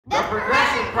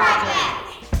Project.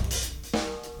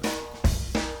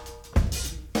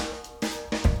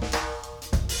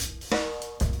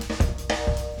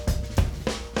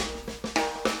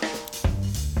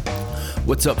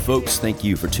 What's up, folks? Thank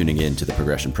you for tuning in to the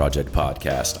Progression Project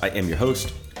podcast. I am your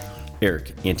host,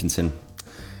 Eric Antonson,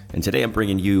 and today I'm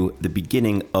bringing you the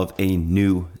beginning of a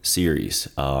new series.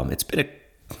 It's been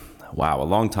a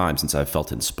long time since I've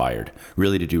felt inspired,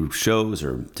 really, to do shows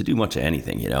or to do much of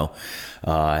anything,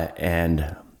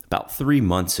 and about 3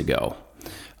 months ago,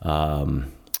 a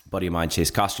buddy of mine,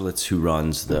 Chase Kosterlitz, who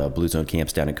runs the Blue Zone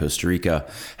camps down in Costa Rica,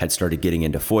 had started getting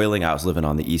into foiling. I was living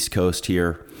on the East Coast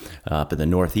here, up in the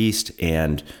Northeast,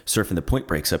 and surfing the point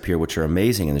breaks up here, which are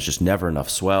amazing, and there's just never enough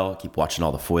swell. Keep watching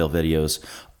all the foil videos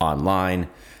online.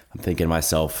 I'm thinking to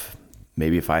myself,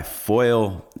 maybe if I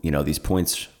foil, these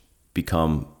points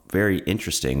become very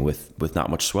interesting with not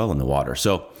much swell in the water.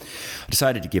 So I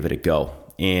decided to give it a go,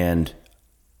 and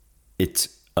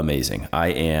it's amazing. I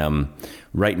am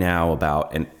right now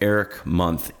about an Eric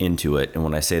month into it. And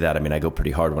when I say that, I mean, I go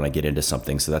pretty hard when I get into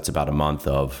something. So that's about a month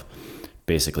of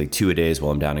basically 2-a-days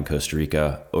while I'm down in Costa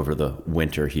Rica over the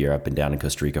winter here. I've been down in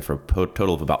Costa Rica for a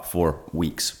total of about 4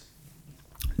 weeks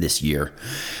this year.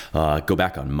 Go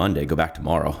back on Monday, go back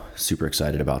tomorrow. Super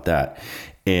excited about that.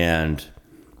 And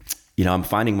I'm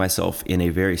finding myself in a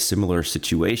very similar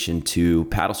situation to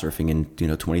paddle surfing in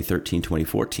 2013,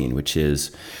 2014, which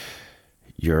is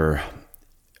you're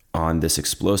on this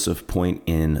explosive point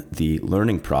in the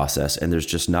learning process, and there's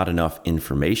just not enough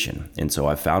information. And so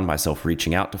I've found myself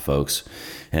reaching out to folks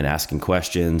and asking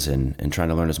questions and trying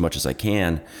to learn as much as I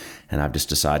can. And I've just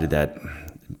decided that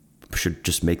I should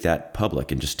just make that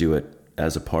public and just do it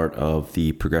as a part of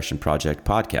the Progression Project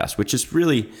podcast, which is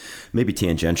really maybe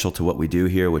tangential to what we do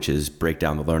here, which is break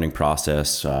down the learning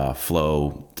process,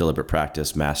 flow, deliberate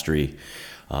practice, mastery.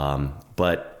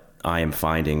 But I am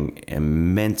finding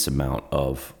immense amount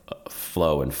of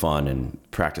flow and fun and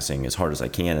practicing as hard as I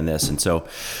can in this. And so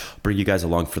bring you guys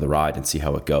along for the ride and see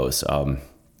how it goes.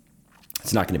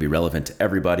 It's not going to be relevant to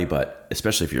everybody, but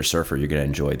especially if you're a surfer, you're going to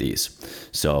enjoy these.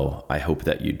 So I hope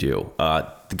that you do.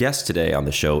 The guest today on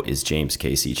the show is James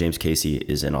Casey. James Casey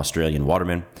is an Australian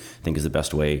waterman, I think is the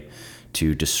best way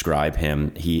to describe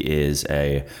him. He is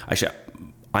I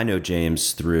know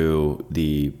James through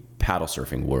the paddle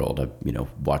surfing world. I've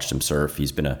watched him surf. He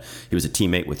was a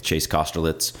teammate with Chase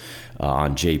Kosterlitz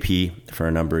on JP for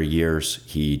a number of years.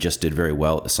 He just did very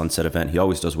well at the Sunset event. He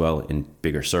always does well in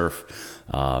bigger surf.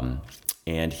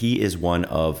 And he is one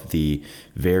of the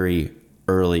very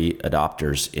early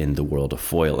adopters in the world of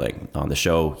foiling. On the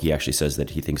show, he actually says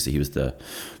that he thinks that he was the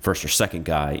first or second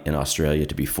guy in Australia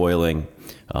to be foiling.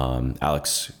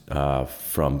 Alex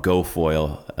from Go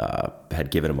Foil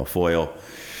had given him a foil,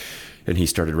 and he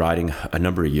started riding a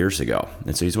number of years ago.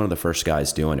 And so he's one of the first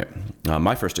guys doing it.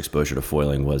 My first exposure to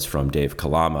foiling was from Dave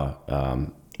Kalama,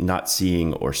 not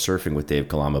seeing or surfing with Dave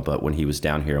Kalama, but when he was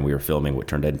down here and we were filming what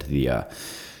turned into the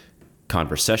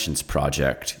Conversations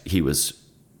project, he was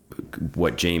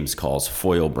what James calls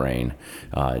foil brain.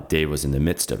 Dave was in the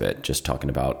midst of it, just talking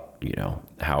about,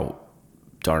 how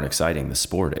darn exciting the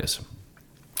sport is.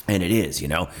 And it is,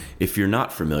 if you're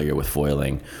not familiar with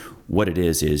foiling, what it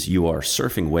is you are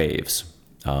surfing waves.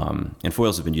 And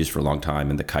foils have been used for a long time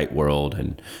in the kite world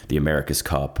and the America's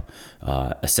Cup.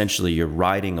 Essentially, you're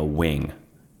riding a wing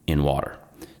in water.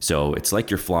 So it's like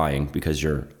you're flying because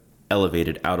you're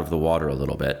elevated out of the water a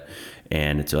little bit.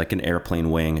 And it's like an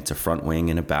airplane wing. It's a front wing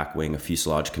and a back wing, a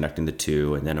fuselage connecting the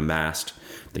two, and then a mast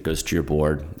that goes to your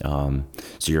board. So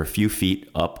you're a few feet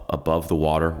up above the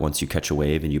water once you catch a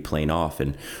wave and you plane off.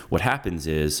 And what happens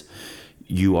is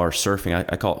you are surfing.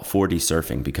 I call it 4D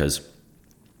surfing because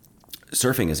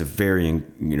surfing is a very,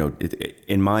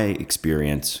 in my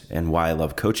experience, and why I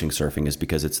love coaching surfing is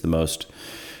because it's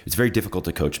very difficult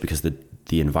to coach because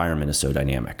the environment is so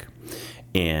dynamic.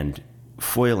 And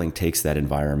foiling takes that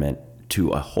environment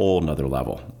to a whole nother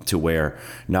level, to where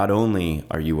not only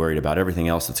are you worried about everything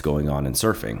else that's going on in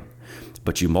surfing,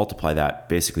 but you multiply that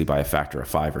basically by a factor of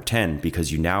 5 or 10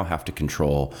 because you now have to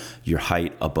control your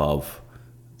height above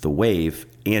the wave,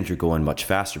 and you're going much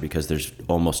faster because there's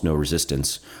almost no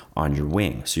resistance on your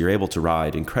wing. So you're able to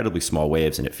ride incredibly small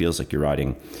waves, and it feels like you're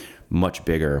riding much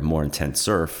bigger, more intense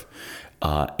surf.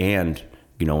 And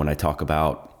when I talk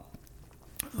about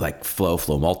like flow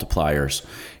multipliers,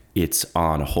 it's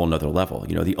on a whole nother level.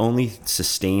 The only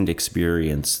sustained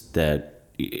experience when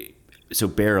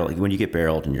you get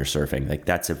barreled and you're surfing, like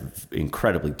that's an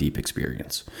incredibly deep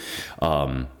experience.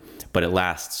 But it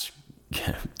lasts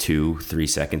 2-3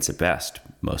 seconds at best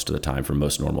most of the time for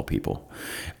most normal people.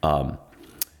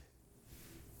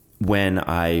 When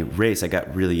I race, I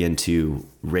got really into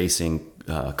racing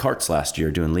carts last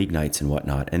year doing league nights and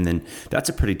whatnot. And then that's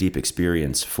a pretty deep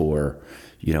experience for,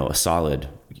 a solid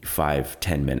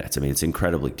 5-10 minutes. I mean, it's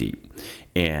incredibly deep.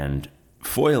 And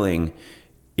foiling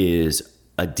is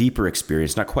a deeper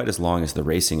experience, not quite as long as the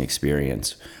racing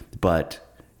experience, but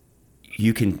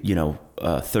you can,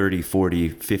 30, 40,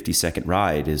 50-second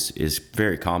ride is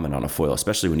very common on a foil,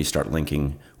 especially when you start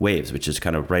linking waves, which is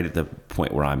kind of right at the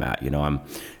point where I'm at. I'm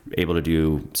able to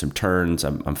do some turns.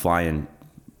 I'm flying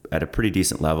at a pretty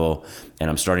decent level, and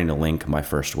I'm starting to link my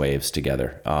first waves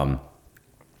together.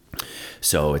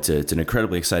 So it's an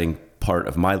incredibly exciting part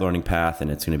of my learning path,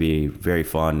 and it's going to be very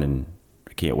fun, and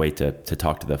I can't wait to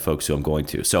talk to the folks who I'm going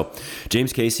to. So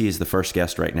James Casey is the first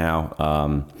guest right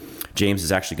now. James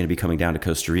is actually going to be coming down to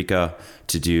Costa Rica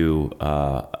to do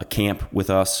a camp with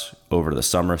us over the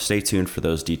summer. Stay tuned for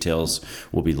those details.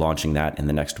 We'll be launching that in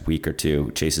the next week or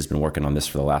two. Chase has been working on this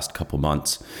for the last couple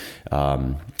months.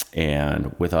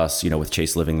 And with us, with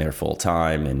Chase living there full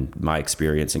time and my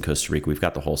experience in Costa Rica, we've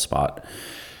got the whole spot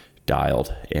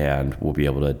dialed, and we'll be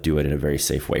able to do it in a very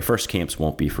safe way. First camps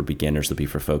won't be for beginners. They'll be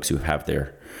for folks who have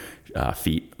their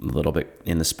feet a little bit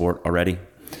in the sport already,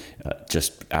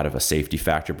 just out of a safety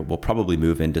factor. But we'll probably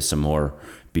move into some more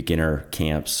beginner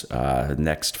camps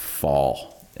next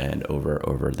fall and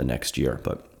over the next year.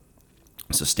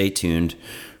 So stay tuned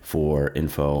for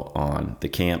info on the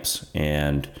camps,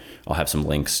 and I'll have some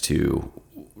links to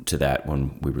that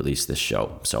when we release this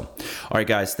show. So, all right,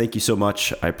 guys, thank you so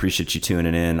much. I appreciate you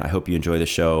tuning in. I hope you enjoy the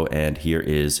show. And here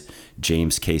is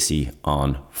James Casey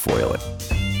on foiling.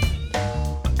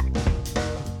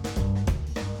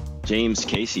 James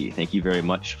Casey, thank you very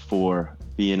much for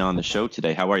being on the show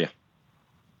today. How are you?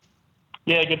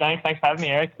 Yeah, good. Thanks for having me,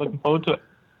 Eric. Looking forward to it.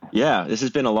 Yeah, this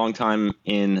has been a long time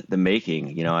in the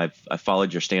making. I've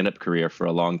followed your stand-up career for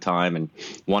a long time and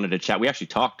wanted to chat. We actually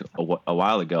talked a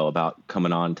while ago about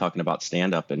coming on, talking about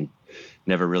stand-up, and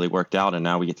never really worked out. And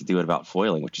now we get to do it about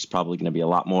foiling, which is probably going to be a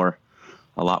lot more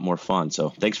fun. So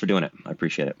thanks for doing it. I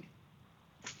appreciate it.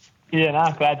 Yeah,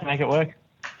 no, glad to make it work.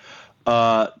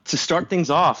 To start things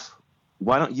off,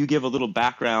 why don't you give a little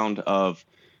background of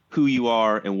who you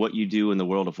are and what you do in the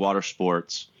world of water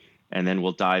sports, and then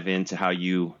we'll dive into how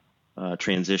you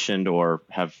transitioned or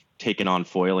have taken on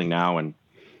foiling now and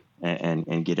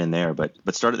get in there. But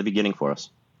start at the beginning for us.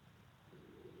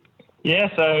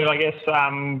 Yeah, so I guess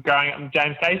growing up, I'm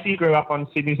James Casey, grew up on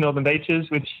Sydney's Northern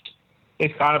Beaches, which is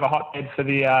kind of a hotbed for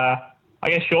the,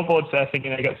 shortboard surfing.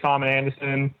 You got Simon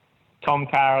Anderson, Tom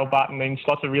Carroll, Button, and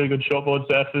lots of really good shortboard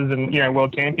surfers and,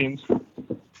 world champions.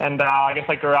 And I guess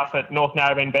I grew up at North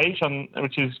Narrabeen Beach,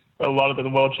 which is a lot of the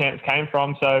world champs came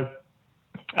from. So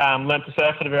learned to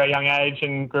surf at a very young age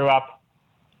and grew up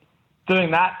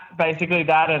doing that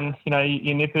and,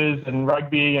 your nippers and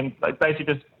rugby and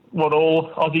basically just what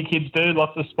all Aussie kids do,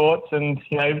 lots of sports, and,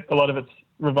 a lot of it's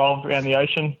revolved around the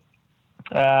ocean.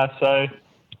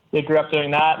 Grew up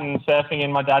doing that and surfing,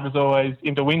 and my dad was always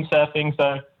into windsurfing,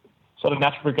 so sort of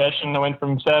natural progression. I went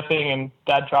from surfing, and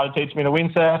Dad tried to teach me to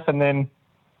windsurf, and then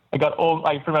I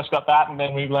pretty much got that, and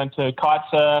then we learned to kite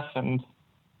surf and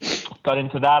got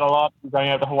into that a lot, going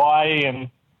over to Hawaii, and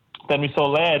then we saw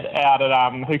Laird out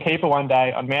at Hookeeper one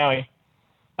day on Maui,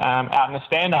 out in a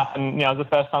stand-up, and it was the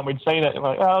first time we'd seen it, and we're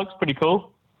like, oh, it looks pretty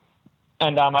cool.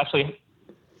 And actually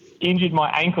injured my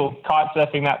ankle kite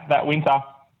surfing that winter,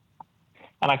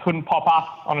 and I couldn't pop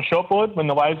up on a shortboard when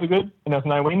the waves were good and there was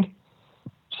no wind.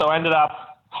 So I ended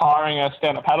up hiring a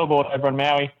stand-up paddleboard over on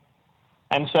Maui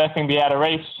and surfing the outer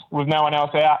reefs with no one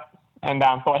else out, and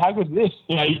thought, how good is this?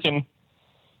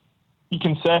 You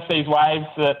can surf these waves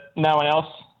that no one else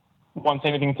wants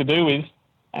anything to do with,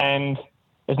 and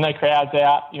there's no crowds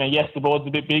out. Yes, the board's a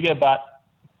bit bigger, but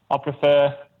I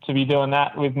prefer to be doing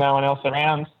that with no one else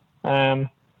around, and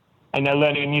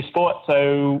learning a new sport.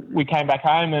 So we came back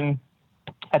home and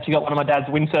actually got one of my dad's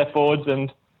windsurf boards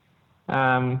and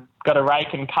got a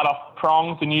rake and cut off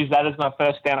prongs and used that as my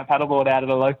first stand-up paddleboard out at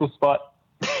a local spot.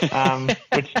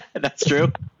 Which That's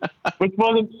true. which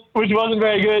wasn't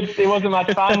very good. It wasn't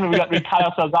much fun. We cut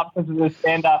ourselves up because of the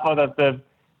stand-up or the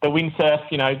windsurf,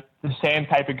 the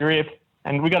sandpaper grip,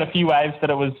 and we got a few waves, but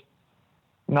it was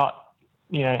not,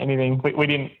 anything. We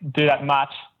didn't do that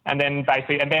much, and then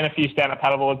a few stand-up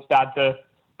paddleboards started to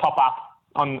pop up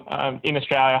on in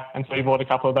Australia, and so we bought a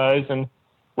couple of those, and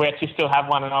we actually still have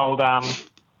one, an old, I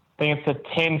think it's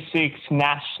a 10.6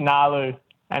 Nash Nalu,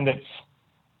 and it's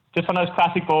just one of those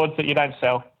classic boards that you don't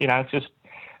sell. It's just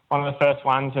one of the first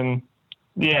ones. And,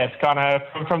 yeah, it's kind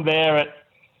of from there.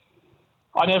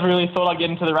 I never really thought I'd get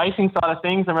into the racing side of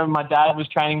things. I remember my dad was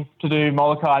training to do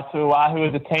Molokai to Oahu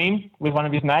as a team with one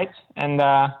of his mates. And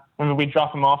I remember we'd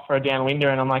drop him off for a downwinder,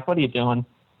 and I'm like, what are you doing?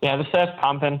 the surf's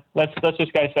pumping. Let's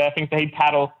just go surfing. So he'd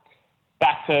paddle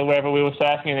back to wherever we were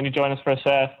surfing, and then he'd join us for a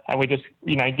surf, and we just,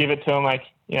 give it to him like,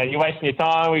 you're wasting your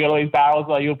time. We got all these barrels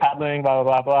while you're paddling, blah,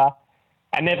 blah, blah, blah.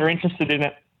 And never interested in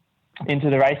it, into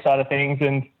the race side of things,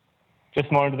 and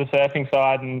just more into the surfing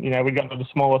side. And, we got into the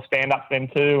smaller stand-ups then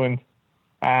too.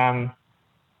 And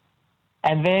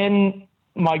then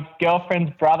my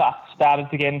girlfriend's brother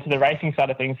started to get into the racing side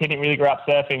of things. He didn't really grow up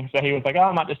surfing, so he was like,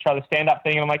 I might just try the stand-up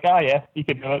thing. And I'm like, oh, yeah, you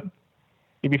could do it.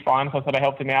 You'd be fine. So I sort of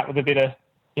helped him out with a bit of,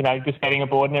 just getting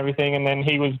aboard and everything. And then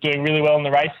he was doing really well in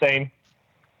the race scene.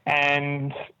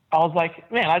 And I was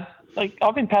like, man,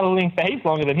 I've been paddling for heaps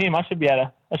longer than him. I should be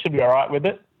all right with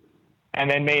it. And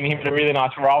then me and him had a really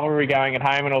nice rivalry going at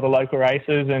home in all the local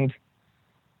races.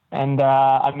 And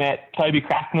I met Toby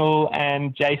Cracknell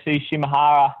and JC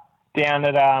Shimahara down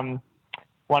at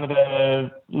one of the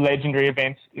legendary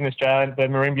events in Australia, the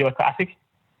Marimbula Classic.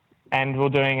 And we're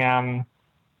doing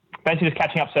basically just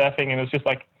catching up surfing. And it was just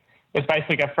like, it's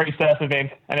basically a free surf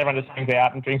event, and everyone just hangs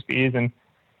out and drinks beers and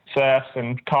surfs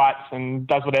and kites and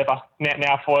does whatever.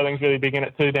 Now foiling's really big in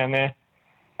it too down there.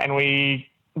 And we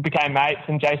became mates,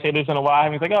 and JC lives in Hawaii,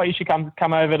 and he's like, oh, you should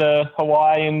come over to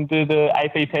Hawaii and do the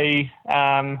APP,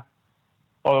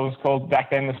 or it was called back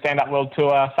then the Stand Up World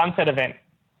Tour Sunset event.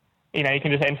 You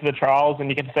can just enter the trials and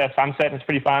you get to surf sunset, and it's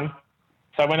pretty fun.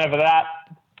 So I went over that,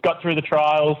 got through the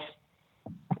trials,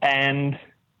 and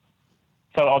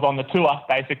so I was on the tour,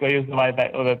 basically, is the way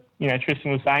that,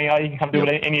 Tristan was saying, oh, you can come do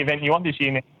any event you want this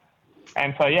year now.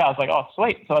 And so, I was like, oh,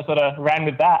 sweet. So I sort of ran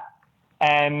with that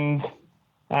and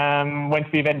went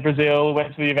to the event in Brazil, I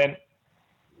went to the event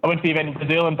in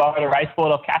Brazil and borrowed a race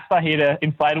board off Casper. He had an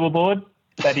inflatable board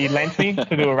that he lent me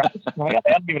to do a race. I'm like,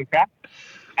 I'll give it a crack.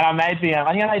 And I made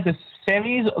I made the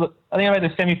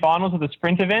semi-finals of the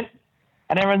sprint event.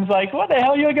 And everyone's like, what the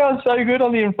hell, you're going so good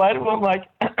on the inflatable. I'm like,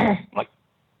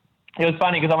 it was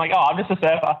funny because I'm like, oh, I'm just a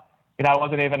surfer. I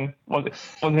wasn't even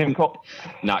cool.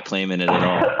 Not claiming it at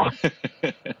all.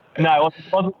 No,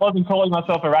 wasn't calling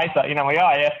myself a racer. I'm like,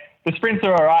 oh yeah, the sprints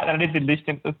are all right. And I did the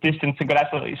distance and got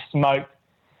absolutely smoked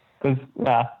because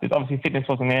obviously fitness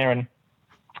wasn't there, and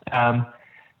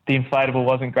the inflatable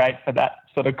wasn't great for that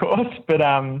sort of course. But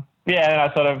and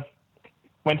I sort of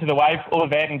went to the wave pool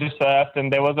event and just surfed.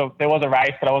 And there was a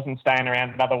race, but I wasn't staying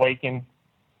around another week in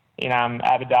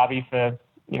Abu Dhabi for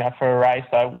a race.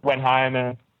 So I went home,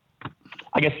 and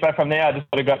I guess from there I just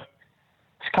sort of got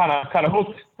kind of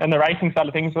hooked in the racing side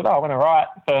of things. But I went all right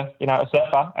for a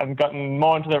surfer, and gotten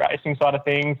more into the racing side of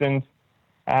things. And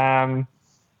I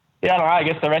don't know. I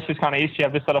guess the rest is kind of history.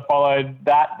 I've just sort of followed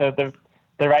that the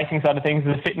racing side of things,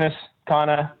 the fitness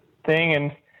kind of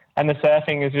thing, and the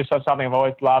surfing is just something I've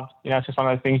always loved. It's just one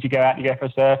of those things. You go out, you go for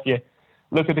a surf, you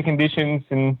look at the conditions,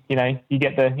 and you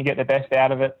get the best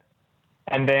out of it.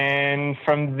 And then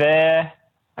from there,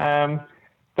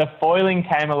 the foiling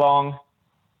came along.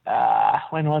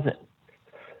 When was it?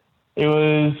 It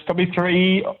was probably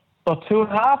 3 or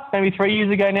 2.5, maybe 3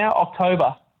 years ago now,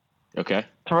 October. Okay.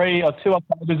 3 or 2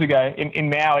 Octobers ago in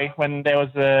Maui, when there was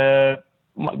the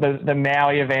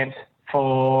Maui event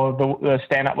for the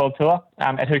Stand Up World Tour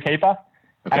at Hukipa. Okay.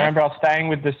 I remember I was staying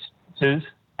with the sisters,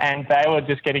 and they were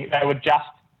just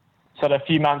sort of a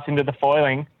few months into the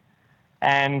foiling.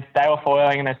 And they were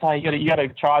foiling, and they said, you got to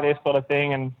try this sort of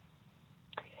thing.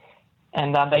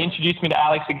 And they introduced me to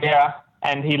Alex Aguirre,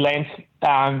 and he lent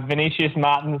Vinicius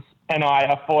Martins and I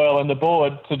a foil and the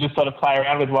board to just sort of play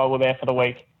around with while we're there for the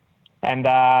week. And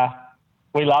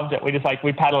we loved it.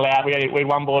 We paddled out. We had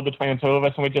one board between the two of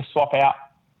us, and we'd just swap out,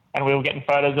 and we were getting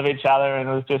photos of each other, and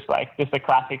it was just a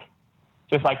classic,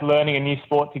 just like learning a new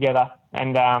sport together.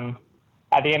 And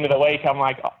at the end of the week, I'm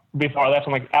like, before I left,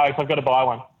 I'm like, Alex, I've got to buy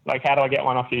one. Like, how do I get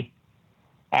one off you?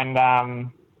 And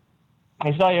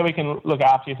he said, oh, yeah, we can look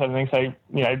after you, sort of thing. So,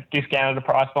 discounted the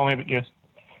price for me, but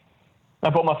I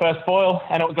bought my first foil,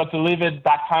 and it got delivered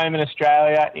back home in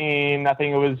Australia in, I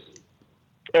think it was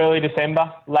early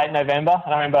December, late November.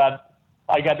 And I remember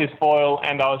I got this foil,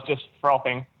 and I was just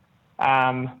frothing.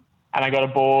 And I got a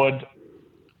board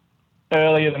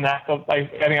earlier than that. I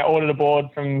think I ordered a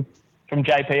board from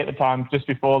JP at the time, just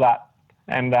before that.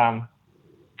 And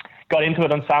got into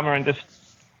it on summer, and just,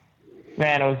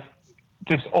 man, it was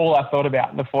just all I thought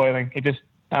about, the foiling. It just,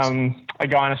 a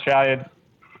guy in Australia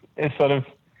is sort of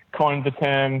coined the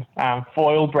term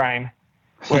foil brain,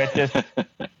 where it just,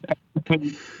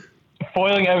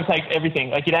 foiling overtakes everything.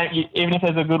 Like, even if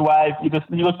there's a good wave, you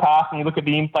look past and you look at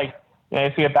the inside,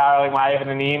 you see a barreling wave, and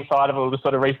then the inside of it will just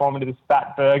sort of reform into this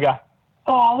fat burger.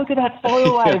 Oh, look at that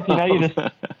foil wave.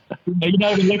 You're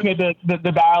not even looking at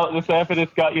the barrel that the surfer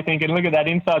just got. You're thinking, look at that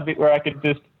inside bit where I could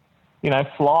just,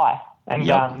 fly.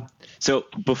 And So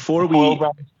before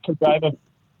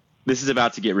this is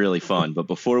about to get really fun, but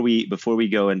before we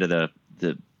go into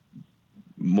the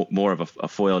more of a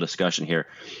foil discussion here,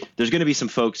 there's going to be some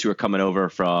folks who are coming over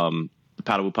from the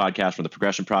Paddle podcast, from the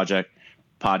Progression Project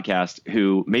podcast,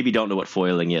 who maybe don't know what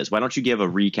foiling is. Why don't you give a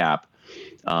recap,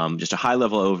 just a high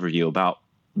level overview about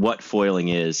what foiling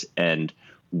is and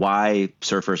why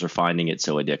surfers are finding it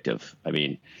so addictive? I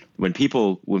mean, when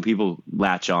people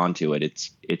latch onto it,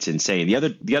 it's insane.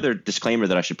 The other disclaimer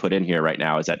that I should put in here right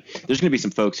now is that there's going to be some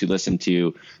folks who listened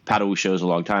to Paddle shows a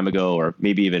long time ago, or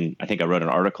maybe even, I think I wrote an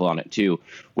article on it too,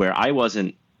 where I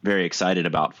wasn't very excited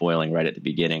about foiling right at the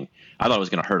beginning. I thought it was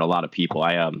going to hurt a lot of people.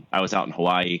 I was out in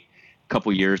Hawaii a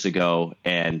couple years ago,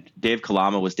 and Dave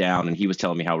Kalama was down, and he was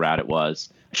telling me how rad it was.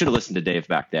 I should have listened to Dave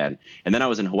back then. And then I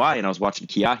was in Hawaii, and I was watching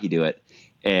Kiahi do it.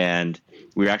 And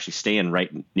we were actually staying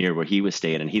right near where he was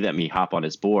staying, and he let me hop on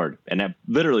his board. And that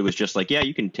literally was just like, yeah,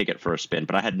 you can take it for a spin.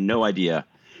 But I had no idea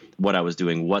what I was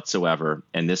doing whatsoever.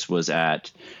 And this was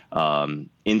at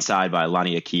inside by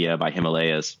Laniakea by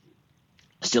Himalayas,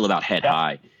 still about head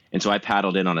high. And so I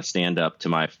paddled in on a stand-up to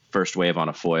my first wave on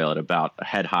a foil at about a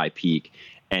head-high peak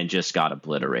and just got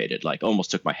obliterated, like almost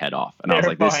took my head off. And I was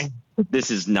like, this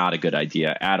is not a good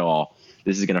idea at all.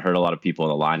 This is going to hurt a lot of people in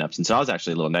the lineups. And so I was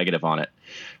actually a little negative on it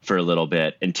for a little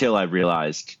bit until I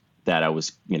realized that I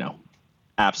was,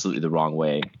 absolutely the wrong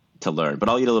way to learn. But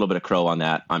I'll eat a little bit of crow on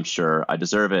that. I'm sure I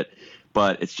deserve it,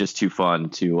 but it's just too fun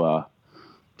to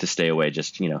stay away.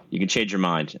 Just, you can change your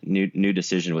mind. New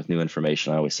decision with new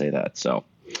information. I always say that. So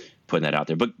putting that out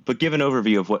there, but give an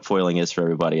overview of what foiling is for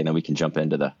everybody, and then we can jump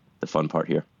into the fun part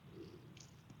here.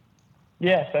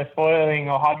 Yeah. So foiling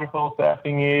or hydrofoil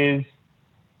surfing is,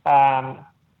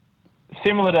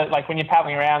 similar to like when you're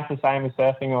paddling around, it's the same as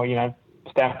surfing or,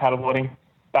 stand-up paddleboarding.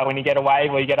 But when you get a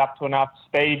wave or you get up to enough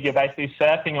speed, you're basically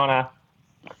surfing on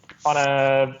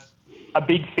a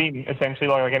big fin, essentially,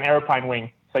 like an aeroplane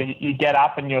wing. So you get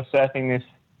up and you're surfing this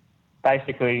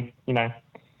basically,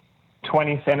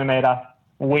 20 centimeter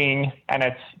wing, and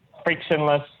it's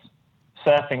frictionless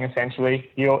surfing essentially.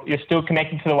 You're still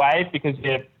connected to the wave because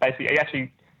you're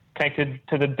actually connected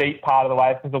to the deep part of the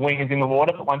wave because the wing is in the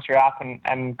water, but once you're up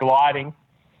and gliding,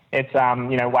 it's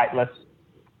weightless.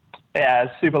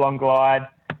 Yeah, super long glide.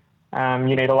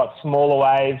 You need a lot smaller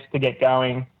waves to get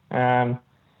going, and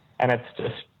it's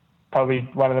just probably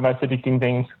one of the most addicting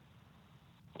things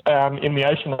in the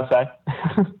ocean, I'd say.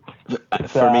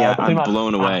 For me, I'm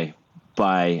blown away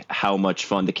by how much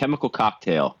fun the chemical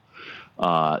cocktail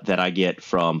that I get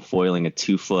from foiling a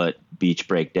 2-foot beach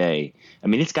break day. I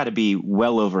mean, it's got to be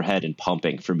well overhead and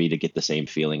pumping for me to get the same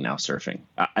feeling now surfing.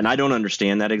 And I don't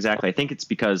understand that exactly. I think it's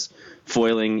because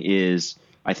foiling is,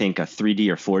 I think, a 3D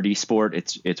or 4D sport.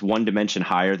 It's one dimension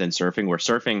higher than surfing, where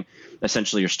surfing,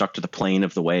 essentially you're stuck to the plane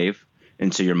of the wave.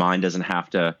 And so your mind doesn't have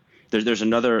to, there's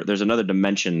another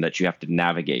dimension that you have to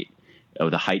navigate,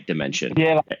 the height dimension.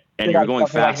 Yeah. And you're going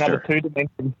faster. Like 2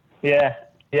 dimensions. Yeah.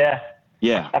 Yeah.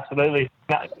 Yeah, absolutely.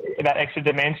 That extra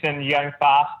dimension, you're going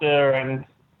faster, and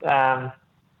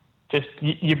just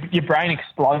your brain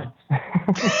explodes.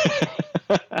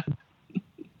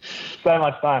 So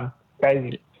much fun,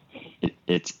 crazy.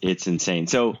 It's insane.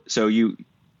 So you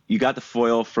got the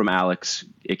foil from Alex.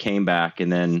 It came back,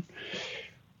 and then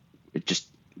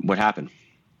what happened?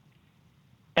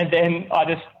 And then I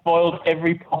just foiled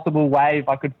every possible wave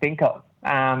I could think of.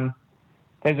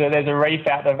 There's a reef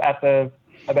out at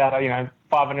about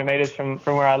 500 meters from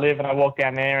where I live, and I walk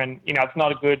down there, and it's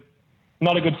not a good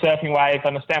surfing wave.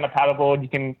 On a stand-up paddleboard,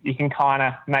 you can kind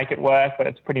of make it work, but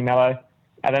it's pretty mellow.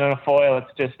 And then on a foil,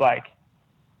 it's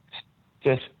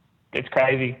just it's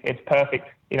crazy. It's perfect.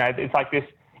 It's like this.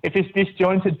 It's this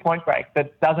disjointed point break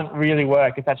that doesn't really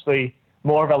work. It's actually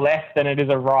more of a left than it is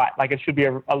a right. Like it should be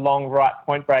a long right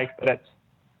point break, but it's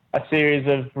a series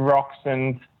of rocks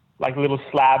and like little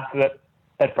slabs that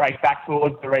break back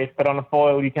towards the reef. But on a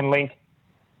foil, you can link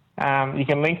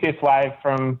this wave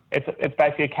from it's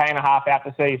basically 1.5 km out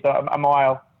to sea, so a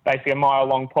mile, basically a mile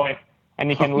long point, and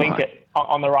you can link it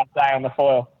on the right day on the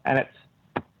foil. And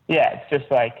it's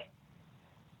just like,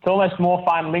 it's almost more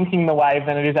fun linking the wave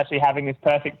than it is actually having this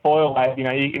perfect foil wave.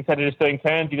 Instead of just doing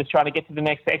turns, you're just trying to get to the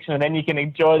next section, and then you can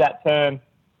enjoy that turn.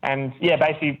 And yeah,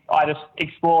 basically I just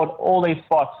explored all these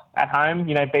spots at home,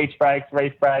 beach breaks,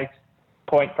 reef breaks,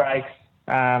 point breaks,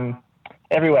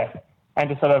 everywhere, and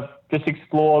just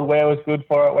explored where was good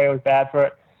for it, where was bad for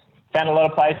it. Found a lot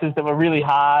of places that were really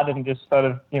hard and just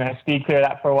steered clear of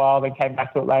that for a while, then came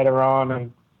back to it later on.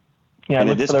 And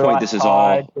at this point, this is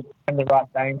all and the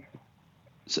right bank.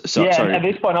 Sorry. At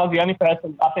this point, I was the only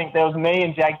person. I think there was me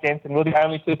and Jack Denton. We were the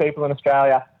only 2 people in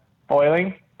Australia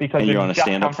foiling. because And you're we've on a just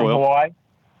stand-up come from foil? Hawaii.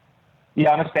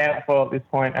 Yeah, on a stand-up foil at this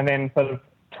point. And then sort of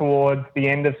towards the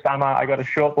end of summer, I got a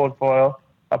shortboard foil,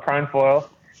 a prone foil,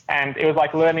 and it was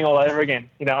like learning all over again.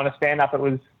 You know, on a stand-up, it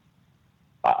was,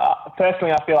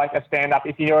 personally, I feel like a stand-up,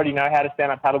 if you already know how to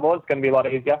stand up paddleboard, it's going to be a lot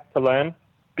easier to learn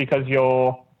because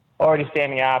you're already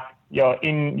standing up, your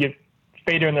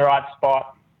feet are in the right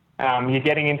spot, you're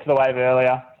getting into the wave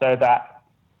earlier, so that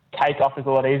takeoff is a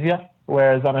lot easier.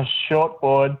 Whereas on a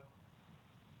shortboard,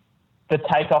 the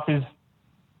takeoff is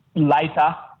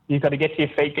later. You've got to get to your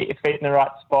feet, get your feet in the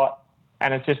right spot,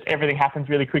 and it's just everything happens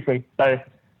really quickly. So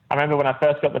I remember when I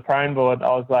first got the prone board, I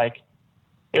was like,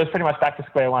 it was pretty much back to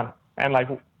square one. And like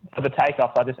for the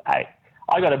takeoffs,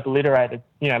 I got obliterated,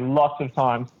 you know, lots of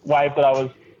times. Waves that I was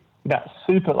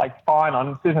super like fine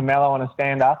on, super mellow on a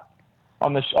stand up.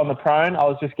 On the prone, I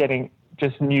was just getting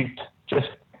nuked.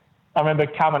 I remember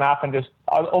coming up and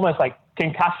I was almost like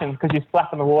concussion because you're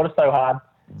slapping the water so hard.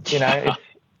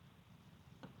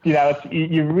 You know,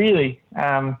 you really,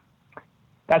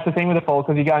 that's the thing with the fall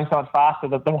because you're going so much faster.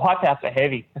 The wipeouts are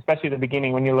heavy, especially at the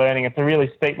beginning when you're learning. It's a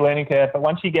really steep learning curve. But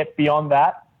once you get beyond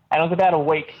that, and it was about a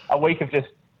week of just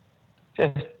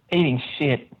eating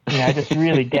shit, you know, just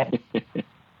really getting.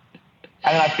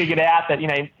 And then I figured out that, you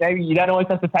know, maybe you don't always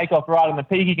have to take off right on the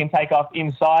peak. You can take off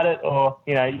inside it, or,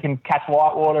 you know, you can catch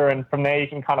white water, and from there you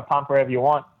can kind of pump wherever you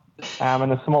want.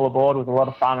 And the smaller board was a lot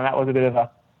of fun, and that was a bit of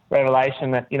a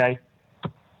revelation that, you know,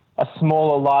 a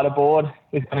smaller, lighter board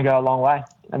is going to go a long way.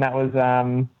 And that was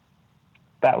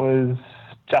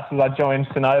just as I joined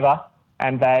Sonova,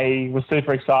 and they were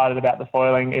super excited about the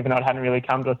foiling, even though it hadn't really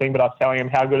come to a thing, but I was telling them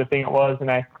how good a thing it was, and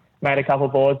they made a couple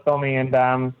of boards for me,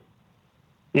 and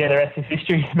yeah, the rest is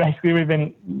history. Basically, we've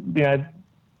been, you know,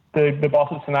 the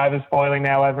boss at Sonova's foiling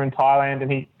now over in Thailand,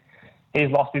 and he's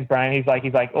lost his brain. He's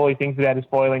like all he thinks about is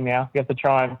foiling now. You have to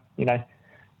try and, you know,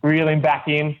 reel him back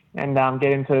in and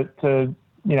get him to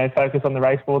you know, focus on the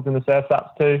race boards and the surf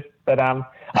ups too. But I know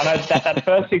that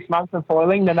first 6 months of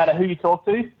foiling, no matter who you talk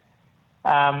to,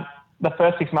 the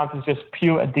first 6 months is just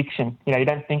pure addiction. You know, you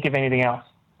don't think of anything else.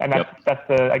 And that's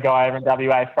a guy over in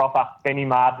WA, Frother, Benny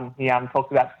Martin. He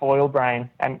talks about foil brain,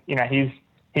 and you know he's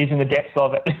in the depths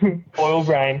of it. Foil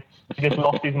brain. He just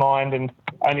lost his mind and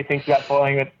only thinks about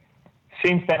foiling. But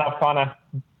since then, I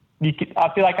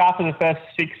feel like after the first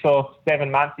 6 or 7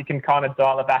 months, you can kind of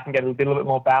dial it back and get a little bit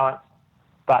more balanced.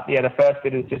 But yeah, the first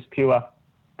bit is just pure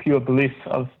bliss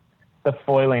of the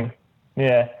foiling.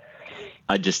 Yeah.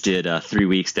 I just did 3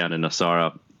 weeks down in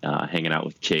Nosara, hanging out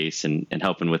with Chase and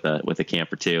helping with a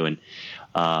camp or two. And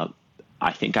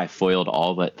I think I foiled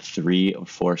all but 3 or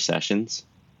 4 sessions.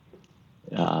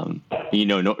 You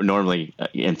know, normally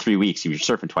in 3 weeks, you're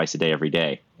surfing twice a day, every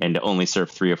day, and to only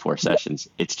surf 3 or 4 sessions,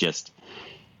 it's just,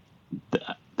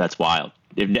 that's wild.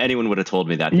 If anyone would have told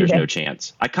me that, there's no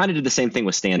chance. I kind of did the same thing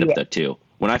with stand-up though too.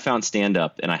 When I found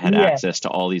stand-up and I had access to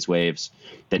all these waves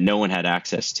that no one had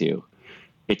access to,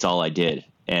 it's all I did.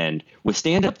 And with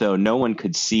stand-up though, no one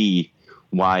could see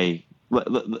why.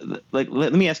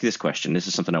 Let me ask you this question. This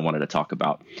is something I wanted to talk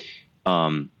about.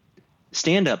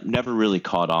 Stand-up never really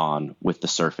caught on with the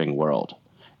surfing world,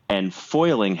 and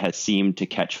foiling has seemed to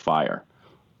catch fire.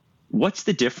 What's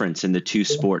the difference in the two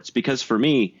sports? Because for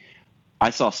me, I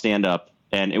saw stand-up,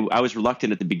 and I was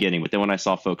reluctant at the beginning, but then when I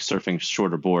saw folks surfing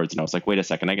shorter boards, and I was like, wait a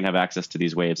second, I can have access to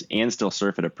these waves and still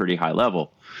surf at a pretty high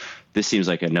level. This seems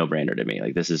like a no-brainer to me.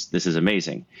 Like this is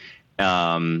amazing.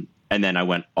 And then I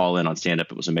went all in on stand-up.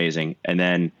 It was amazing. And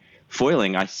then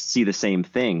foiling, I see the same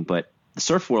thing, but the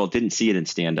surf world didn't see it in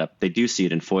stand-up. They do see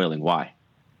it in foiling. Why?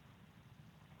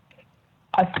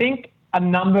 I think a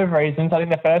number of reasons. I think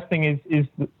the first thing is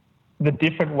the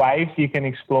different waves you can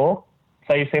explore.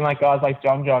 So you've seen like guys like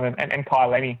John and Kai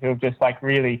Lenny who have just like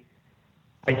really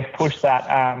pushed that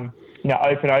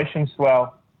open ocean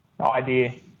swell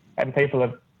idea, and people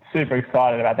are super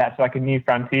excited about that. It's like a new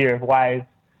frontier of waves.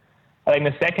 I think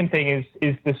the second thing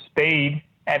is the speed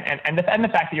and the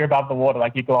fact that you're above the water,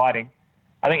 like you're gliding.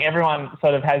 I think everyone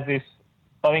sort of has this.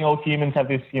 I think all humans have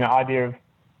this idea of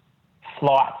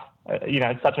flight.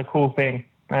 It's such a cool thing.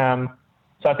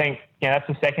 So I think, that's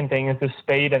the second thing is the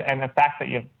speed and the fact that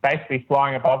you're basically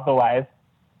flying above the waves.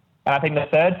 And I think the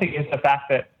third thing is the fact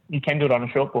that you can do it on a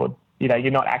shortboard.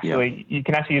 You're not actually, you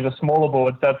can actually use a smaller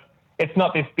board. So it's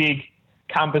not this big,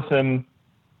 cumbersome,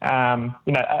 as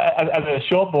a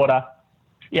shortboarder,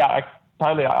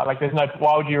 totally. There's no,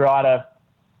 why would you ride a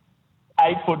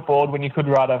 8-foot board when you could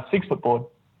ride a 6-foot board?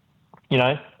 You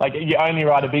only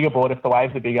ride a bigger board if the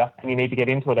waves are bigger and you need to get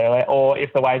into it earlier, or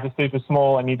if the waves are super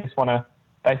small and you just want to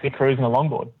basically cruise on a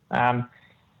longboard. I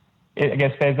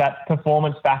guess there's that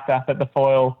performance factor that the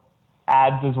foil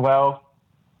adds as well.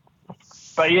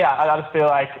 but yeah, I just feel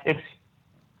like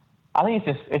I think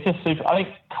it's just super. I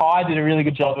think Kai did a really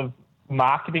good job of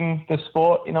marketing the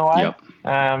sport in a way, Yep.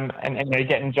 and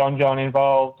getting John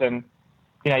involved, and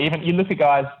even you look at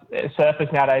guys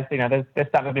surfers nowadays, they're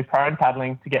starting to do prone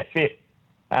paddling to get fit,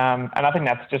 and I think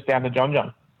that's just down to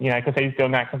John, because he's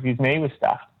doing that because his knee was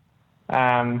stuffed.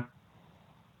 But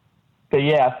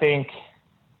yeah, I think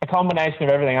a combination of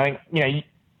everything. I think I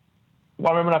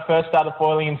remember when I first started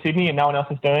foiling in Sydney and no one else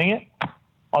was doing it.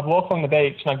 I'd walk along the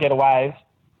beach and I'd get a wave.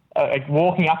 Like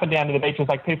walking up and down to the beach, was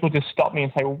like people just stop me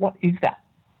and say, "Well, what is that?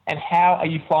 And how are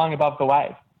you flying above the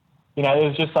wave?" It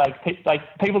was just like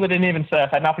people that didn't even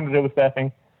surf, had nothing to do with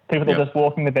surfing. People that were just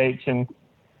walking the beach, and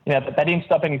they didn't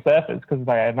stop any surfers because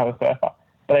they had another surfer.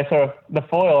 But they saw the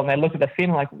foil and they looked at the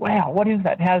fin like, "Wow, what is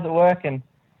that? How does it work?" And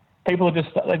people are just,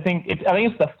 I think it's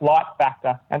the flight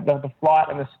factor and the flight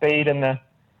and the speed and the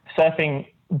surfing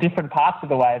different parts of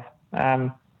the wave.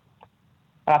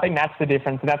 I think that's the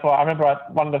difference, and that's why I remember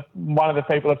one of the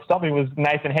people that stopped me was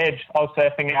Nathan Hedge. I was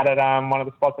surfing out at one of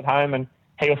the spots at home, and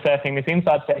he was surfing this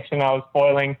inside section. I was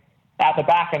foiling out the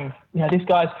back, and this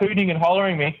guy's hooting and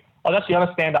hollering me. I was actually on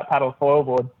a stand-up paddle foil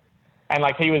board, and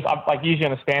he was usually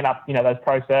on a stand-up. Those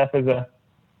pro surfers are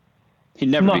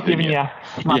not giving you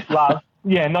much love.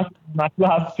 Yeah, not much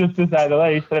love, just to say the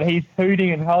least. But he's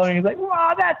hooting and hollering. He's like,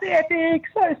 "Wow, that's epic,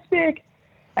 so sick!"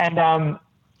 And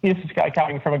this is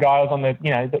coming from a guy who was on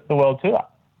the world tour.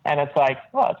 And it's like,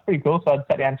 oh, it's pretty cool. So I'd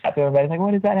sat down and chat to everybody. He's like,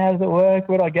 what is that? How does it work?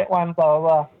 Where do I get one? Blah, blah,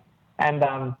 blah. And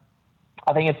I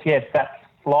think it's that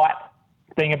flight,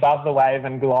 being above the wave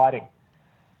and gliding.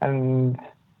 And,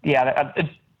 it's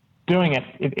doing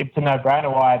it's a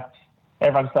no-brainer why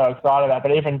everyone's so excited about it.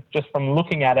 But even just from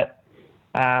looking at it,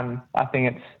 I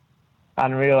think it's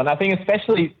unreal. And I think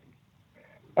especially,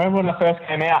 I remember when I first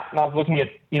came out and I was looking at,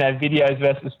 videos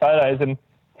versus photos, and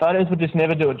photos would just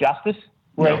never do it justice.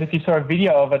 Whereas if you saw a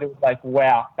video of it, it was like,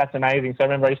 wow, that's amazing. So I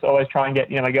remember I used to always try and get,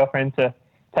 my girlfriend to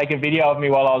take a video of me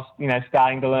while I was,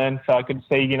 starting to learn, so I could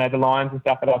see, the lines and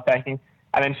stuff that I was taking.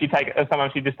 And then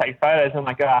sometimes she'd just take photos, and I'm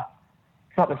like,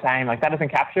 it's not the same. Like, that doesn't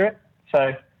capture it.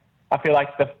 So I feel like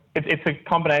it's a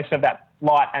combination of that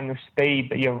light and the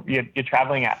speed that you're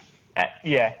traveling at.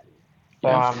 Yeah.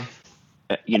 So,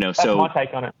 that's my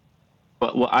take on it.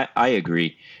 Well, I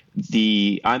agree.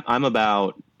 I'm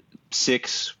about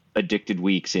 6 addicted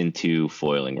weeks into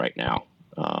foiling right now.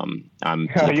 I'm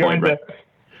to the point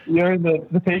you're in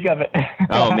the peak of it.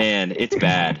 Oh man, it's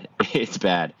bad. It's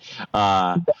bad.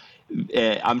 I'm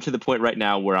to the point right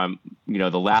now where I'm, the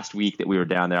last week that we were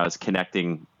down there, I was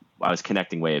connecting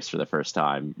waves for the first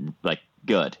time, like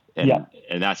good. And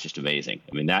that's just amazing.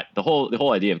 I mean, the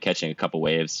whole idea of catching a couple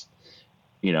waves,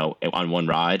 on one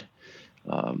ride,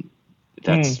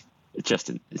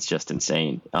 it's just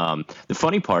insane. The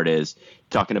funny part is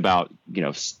talking about,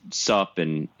 SUP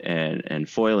and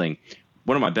foiling.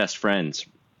 One of my best friends,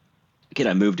 a kid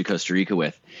I moved to Costa Rica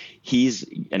with, he's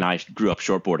and I grew up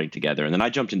shortboarding together, and then I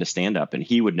jumped into stand up, and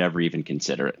he would never even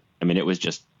consider it. I mean, it was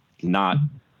just not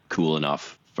cool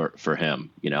enough for him,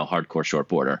 hardcore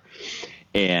shortboarder.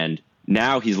 And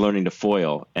now he's learning to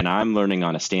foil, and I'm learning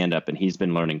on a stand up, and he's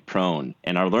been learning prone,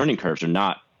 and our learning curves are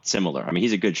not similar. I mean,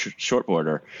 he's a good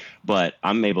shortboarder, but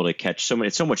I'm able to catch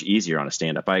it's so much easier on a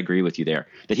stand up. I agree with you there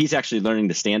that he's actually learning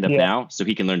to stand up now so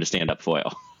he can learn to stand up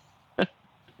foil.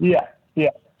 Yeah.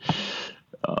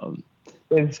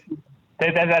 There's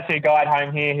actually a guy at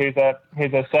home here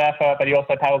who's a surfer, but he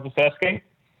also paddles a surf ski,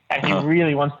 and he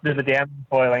really wants to do the down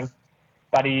foiling,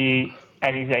 but he's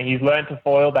learned to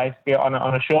foil basically on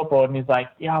a shortboard, and he's like,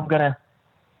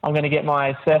 I'm gonna get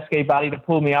my surf ski buddy to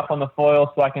pull me up on the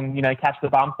foil so I can catch the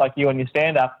bumps like you on your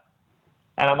stand up.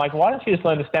 And I'm like, why don't you just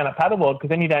learn to stand up paddleboard? Because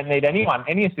then you don't need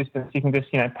any assistance. You can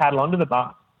just paddle onto the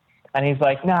bump. And he's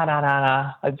like, no,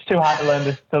 it's too hard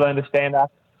to learn to stand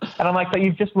up. And I'm like, but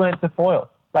you've just learned to foil.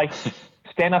 Like,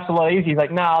 stand up's a lot easier. He's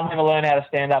like, no, I'll never learn how to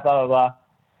stand up, blah, blah, blah.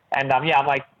 And I'm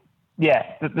like,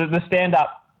 the stand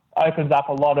up opens up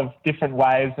a lot of different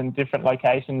waves and different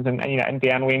locations, and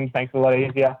downwind makes it a lot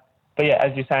easier. But yeah,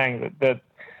 as you're saying,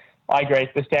 I agree.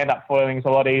 The stand up foiling is a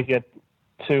lot easier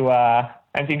to.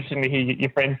 And it's interesting to hear your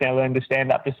friends now learn to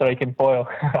stand up just so he can foil.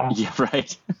 Yeah,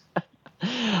 right.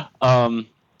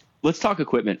 Let's talk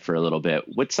equipment for a little bit.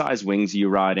 What size wings are you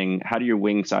riding? How do your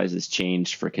wing sizes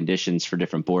change for conditions for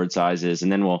different board sizes?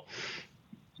 And then we'll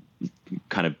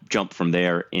kind of jump from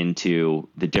there into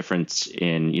the difference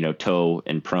in, toe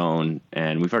and prone.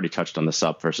 And we've already touched on the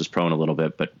SUP versus prone a little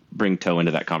bit, but bring toe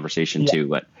into that conversation too.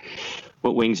 But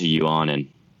what wings are you on and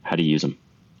how do you use them?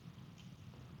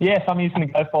 Yes, I'm using the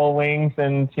GoFall wings,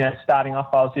 and starting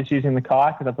off I was just using the Kai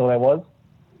because that's all there was.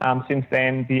 Since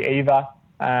then, the Eva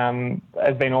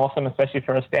has been awesome, especially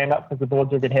for a stand-up because the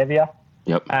boards are a bit heavier.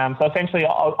 Yep. So essentially,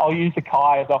 I'll use the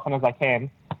Kai as often as I can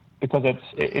because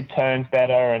it turns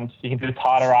better and you can do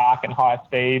tighter arc and higher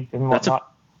speeds and whatnot. That's a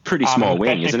pretty small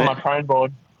wing, isn't it? Especially for my prone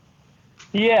board.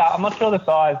 Yeah, I'm not sure the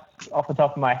size off the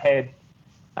top of my head.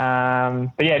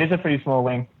 But yeah, it is a pretty small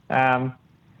wing.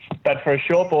 But for a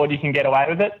short board, you can get away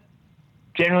with it.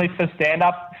 Generally for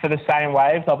stand-up, for the same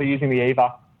waves, I'll be using the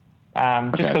Eva,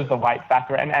 just because of the weight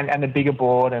factor and the bigger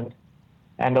board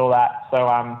and all that.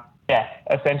 So, yeah,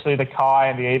 essentially the Kai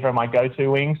and the Eva are my go-to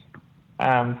wings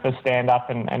for stand-up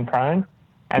and prone.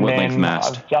 And what then length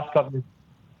mast? I've just got this.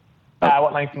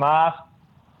 What length mast?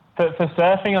 For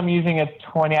surfing, I'm using a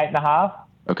 28.5.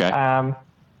 Okay.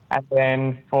 And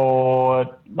then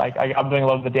for, like, I'm doing a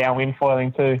lot of the downwind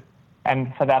foiling too.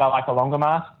 And for that, I like a longer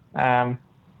mast.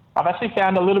 I've actually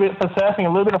found a little bit, for surfing, a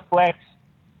little bit of flex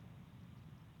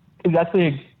is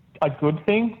actually a good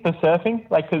thing for surfing.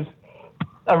 Like, because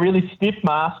a really stiff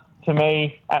mast to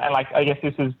me, and like, I guess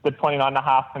this is the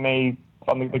 29.5 for me,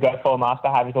 from the go-foil mast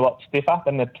I have is a lot stiffer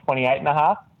than the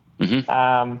 28.5.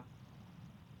 Mm-hmm.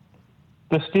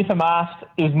 The stiffer mast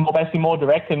is basically more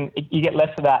direct, and you get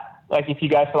less of that. Like if you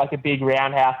go for like a big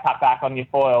roundhouse cut back on your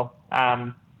foil,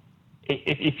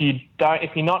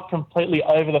 if you're not completely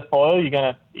over the foil,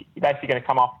 you're basically gonna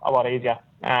come off a lot easier.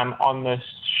 On the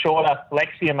shorter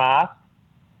flexier mast,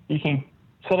 you can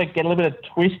sort of get a little bit of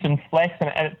twist and flex,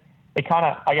 and it kind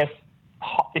of, I guess,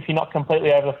 if you're not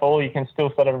completely over the foil, you can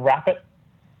still sort of wrap it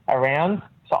around.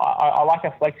 So I like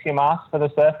a flexier mast for the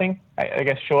surfing. I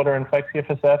guess shorter and flexier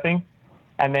for surfing.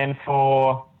 And then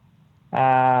for,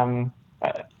 I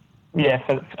guess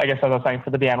as I was saying, for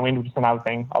the downwind, which is another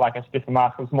thing, I like a stiffer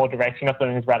mast. It's more direction, not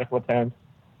doing as radical a turns.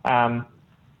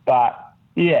 But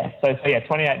yeah, so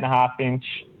 28.5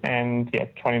 inch and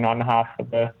 29.5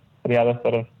 for the other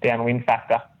sort of downwind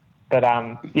factor. But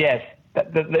yes,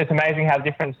 it's amazing how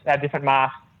different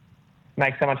masts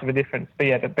make so much of a difference. But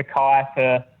yeah, the Kai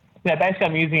for, basically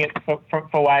I'm using it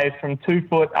for waves from 2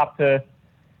 foot up to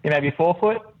maybe 4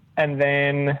 foot. And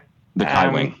then the Kai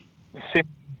wing.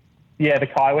 The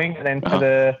Kai wing. And then for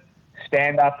the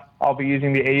stand-up, I'll be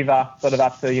using the Eva sort of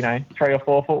up to, 3 or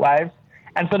 4 foot waves.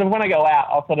 And sort of when I go out,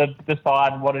 I'll sort of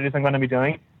decide what it is I'm going to be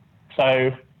doing.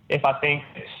 So if I think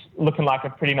it's looking like a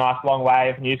pretty nice long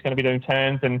wave and you're just going to be doing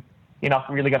turns and you're not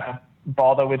really going to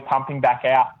bother with pumping back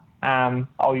out,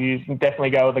 I'll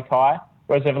definitely go with the Kai.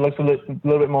 Whereas if it looks a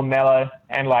little bit more mellow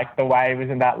and like the wave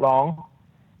isn't that long,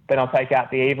 then I'll take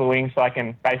out the Eva wing so I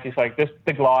can basically just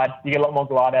the glide. You get a lot more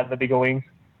glide out of the bigger wings.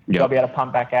 Yep. So I'll be able to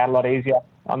pump back out a lot easier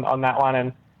on that one.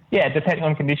 And yeah, depending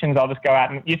on conditions, I'll just go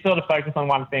out and you sort of focus on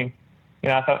one thing.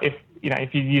 So if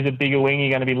you use a bigger wing, you're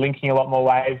going to be linking a lot more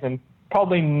waves and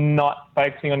probably not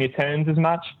focusing on your turns as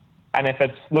much. And if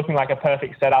it's looking like a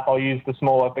perfect setup, I'll use the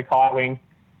smaller, the Kai wing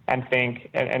and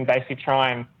basically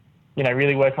try and,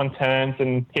 really work on turns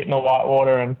and hitting the white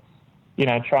water and,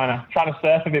 trying to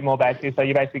surf a bit more basically. So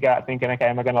you basically go out thinking, okay,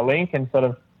 am I going to link and sort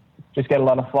of just get a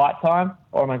lot of flight time,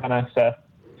 or am I going to surf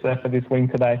for this wing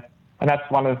today? And that's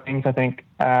one of the things I think,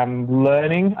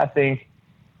 learning, I think,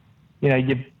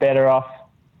 you're better off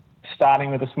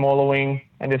starting with a smaller wing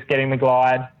and just getting the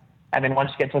glide. And then once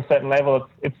you get to a certain level,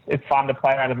 it's fun to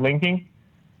play around with linking.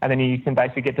 And then you can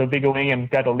basically get to a bigger wing and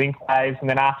go to link waves. And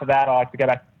then after that, I like to go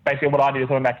back. Basically what I do is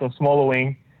I went back to a smaller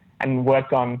wing and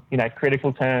worked on,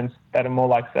 critical turns that are more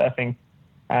like surfing.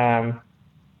 And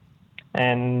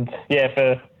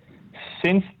yeah,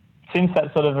 since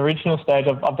that sort of original stage,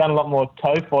 I've done a lot more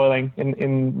toe foiling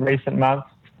in recent months.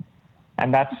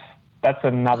 And that's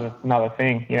another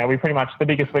thing. We pretty much, the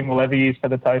biggest wing we'll ever use for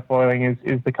the toe foiling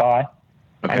is the Kai.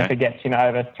 Okay. And if it gets,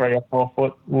 over 3 or 4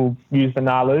 foot, we'll use the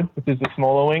Nalu, which is the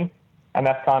smaller wing. And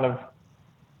that's kind of,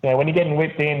 when you're getting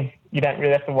whipped in, you don't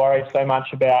really have to worry so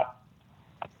much about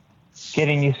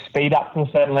getting your speed up to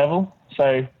a certain level.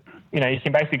 So, you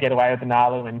can basically get away with the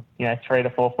Nalu and, 3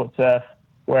 to 4 foot surf.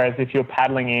 Whereas if you're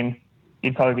paddling in,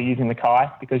 you'd probably be using the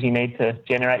Kai because you need to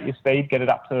generate your speed, get it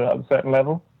up to a certain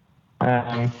level.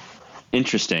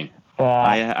 Interesting.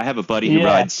 I have a buddy who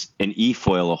rides an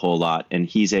E-foil a whole lot, and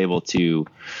he's able to,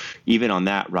 even on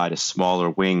that, ride a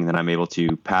smaller wing than I'm able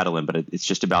to paddle in. But it's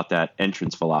just about that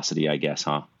entrance velocity, I guess,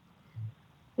 huh?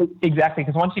 Exactly,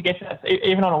 because once you get to that,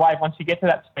 even on a wave, once you get to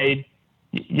that speed,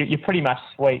 you're pretty much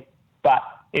sweet. But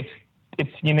it's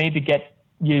you need to get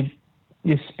your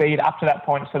speed up to that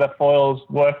point so the foil's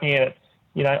working at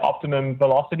its optimum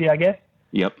velocity, I guess.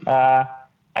 Yep.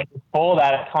 And before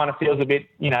that, it kind of feels a bit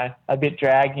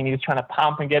draggy, and you're just trying to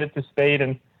pump and get it to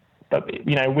speed. But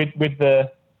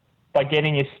by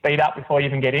getting your speed up before you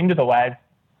even get into the wave,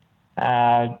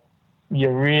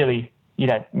 you're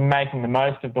making the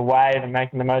most of the wave and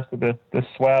making the most of the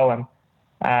swell,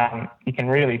 and you can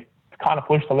really kind of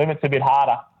push the limits a bit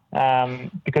harder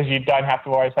because you don't have to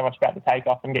worry so much about the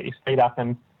takeoff and get your speed up.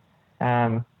 And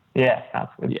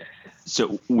that's good. Yeah.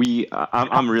 So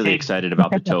I'm really excited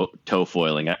about the tow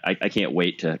foiling. I can't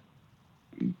wait to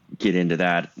get into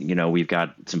that. We've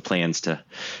got some plans to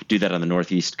do that on the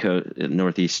northeast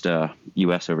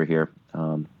U.S. over here,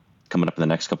 coming up in the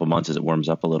next couple of months as it warms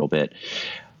up a little bit.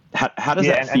 How does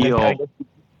that feel?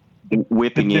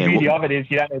 Whipping in. The beauty of it is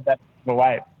you don't need that of a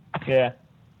wave. Yeah.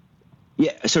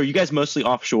 Yeah. So are you guys mostly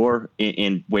offshore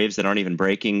in waves that aren't even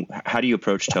breaking? How do you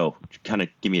approach tow? Kind of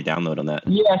give me a download on that.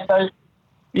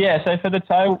 So for the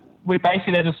tow, we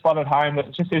basically had a spot at home that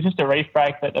it was just a reef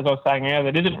break that, as I was saying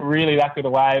earlier, that isn't really that good a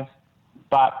wave,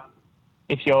 but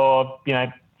if you're,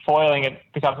 foiling, it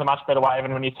becomes a much better wave,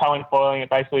 and when you're towing foiling, it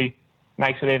basically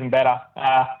makes it even better.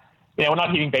 We're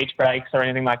not hitting beach breaks or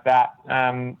anything like that.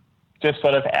 Just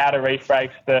sort of outer reef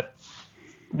breaks that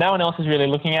no one else is really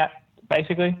looking at,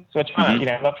 basically. So we're trying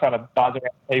to, not trying to buzz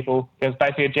around people, because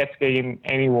basically a jet ski in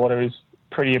any water is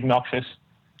pretty obnoxious.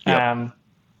 Yep.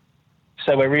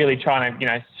 So we're really trying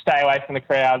to, stay away from the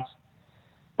crowds,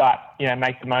 but,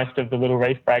 make the most of the little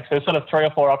reef breaks. So there's sort of 3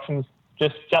 or 4 options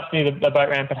just near the boat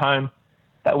ramp at home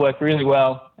that work really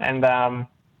well. And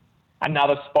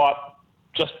another spot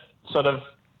just sort of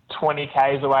 20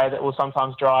 Ks away that we'll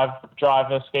sometimes drive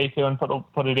a ski to and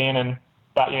put it in.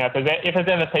 But if there's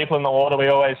ever people in the water, we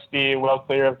always steer well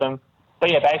clear of them.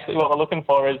 But yeah, basically what we're looking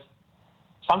for is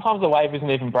sometimes the wave isn't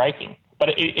even breaking, but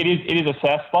it is a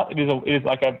surf spot. It is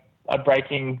like a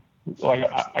breaking, like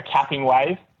a capping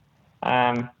wave.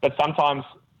 But sometimes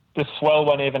the swell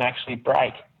won't even actually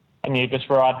break, and you're just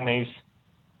riding these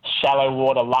shallow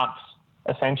water lumps,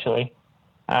 essentially.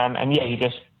 You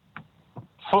just,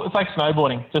 it's like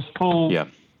snowboarding, just full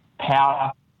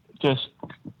power, just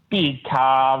big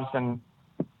carves, and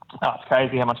it's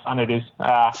crazy how much fun it is.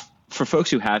 For folks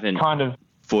who haven't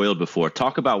foiled before,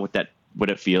 talk about what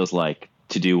it feels like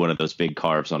to do one of those big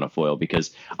carves on a foil,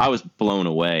 because I was blown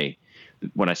away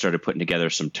when I started putting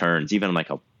together some turns, even like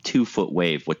a 2-foot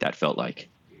wave, what that felt like.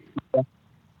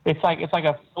 It's like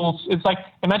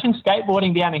imagine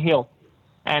skateboarding down a hill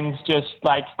and just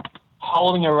like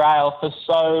holding a rail for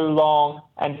so long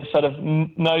and just sort of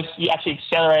you're actually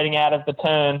accelerating out of the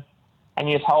turn, and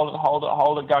you just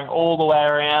hold it going all the way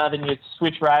around, and you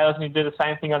switch rails and you do the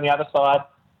same thing on the other side,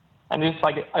 and just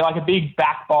like a big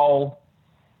back bowl,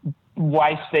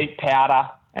 waist deep powder,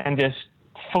 and just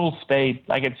full speed.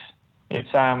 Like it's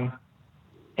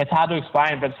hard to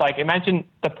explain, but it's like, imagine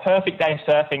the perfect day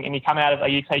surfing, and you come out of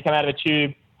a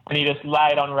tube and you just lay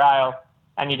it on rail,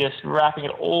 and you're just wrapping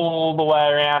it all the way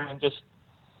around, and just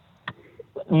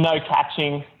no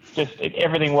catching,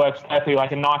 everything works perfectly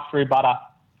like a knife through butter.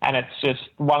 And it's just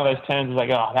one of those turns is like,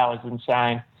 oh, that was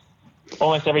insane.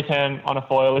 Almost every turn on a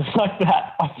foil is like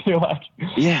that, I feel like.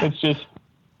 Yeah. It's just...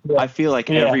 Yeah. I feel like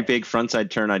every big frontside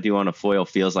turn I do on a foil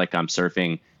feels like I'm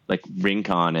surfing like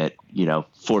Rincon at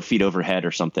 4 feet overhead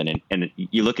or something, and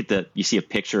you look at you see a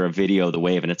picture, a video of the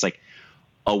wave, and it's like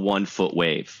a 1-foot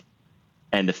wave,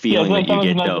 and the feeling that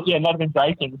you get not even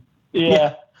breaking.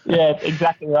 Yeah,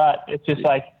 exactly right. It's just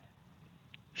like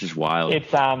just wild.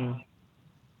 It's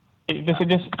it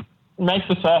just makes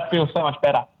the surf feel so much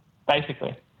better,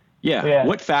 basically. Yeah.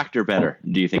 What factor better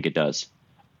do you think it does?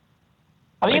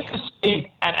 I think it's the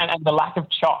speed and the lack of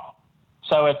chop.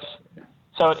 So it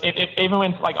even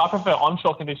when, like, I prefer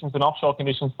onshore conditions than offshore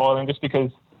conditions foiling, just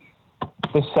because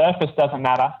the surface doesn't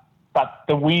matter, but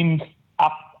the wind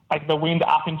up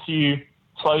into you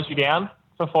slows you down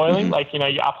for foiling. Mm-hmm. Like,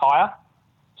 you're up higher.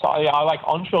 So I like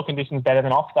onshore conditions better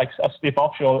than like a stiff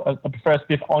offshore. I prefer a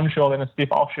stiff onshore than a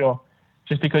stiff offshore,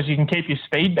 just because you can keep your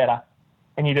speed better,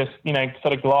 and you just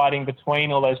sort of gliding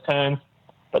between all those turns.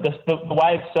 But the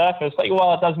wave surface, like,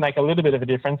 well, it does make a little bit of a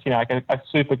difference. Like a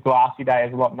super glassy day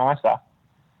is a lot nicer.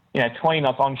 20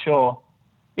 knots onshore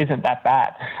isn't that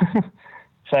bad.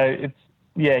 So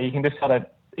you can just sort of,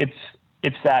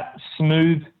 it's that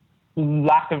smooth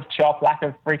lack of chop, lack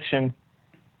of friction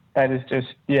that is just,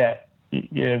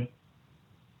 you're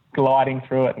gliding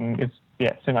through it, and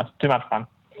it's too much fun.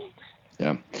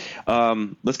 Yeah.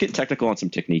 Let's get technical on some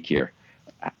technique here.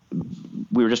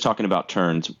 We were just talking about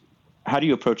turns. How do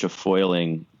you approach a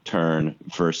foiling turn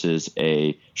versus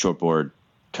a shortboard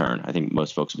turn? I think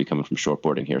most folks will be coming from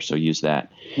shortboarding here, so use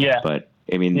that. Yeah. But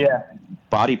I mean,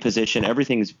 body position,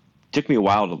 took me a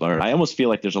while to learn. I almost feel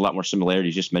like there's a lot more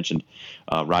similarities. You just mentioned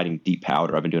riding deep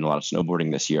powder. I've been doing a lot of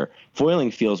snowboarding this year. Foiling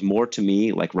feels more to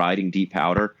me like riding deep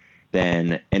powder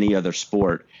than any other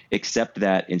sport, except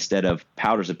that instead of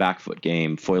powder's a back foot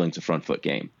game, foiling's a front foot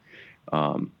game.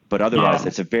 But otherwise,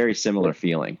 it's a very similar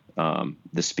feeling.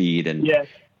 The speed and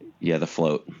the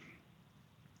float.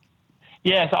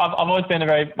 Yeah, so I've always been a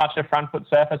very much a front foot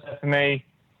surfer. So for me,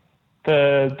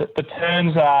 the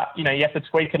turns are, you have to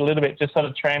tweak it a little bit, just sort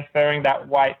of transferring that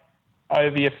weight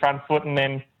over your front foot, and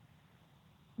then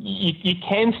you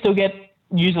can still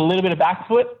use a little bit of back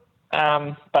foot,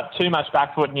 but too much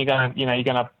back foot and you're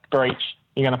gonna breach,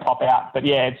 you're gonna pop out. But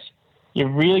yeah, you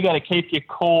really got to keep your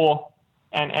core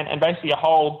and basically your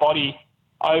whole body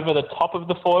over the top of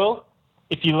the foil.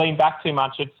 If you lean back too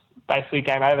much, it's basically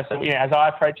game over. So as I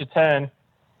approach a turn,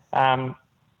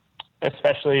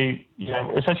 especially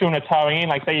when you're towing in,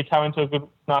 like say you tow into a good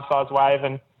nice sized wave,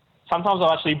 and sometimes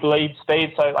I'll actually bleed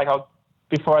speed. So like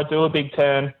before I do a big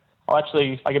turn, I'll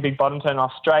actually, like a big bottom turn,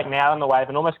 I'll straighten out on the wave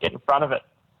and almost get in front of it.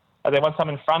 And then once I'm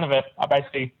in front of it, I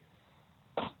basically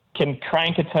can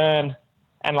crank a turn,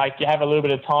 and like you have a little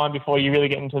bit of time before you really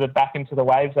get back into the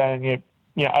wave zone. And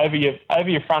over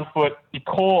your front foot, your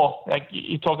core, like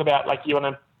you talk about, like you want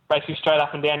to basically straight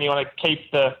up and down. You want to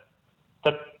keep the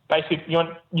basic.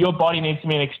 Your body needs to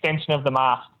be an extension of the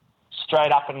mast,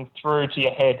 straight up and through to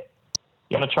your head.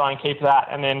 You want to try and keep that,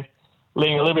 and then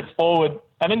leaning a little bit forward.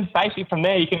 And then basically from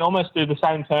there, you can almost do the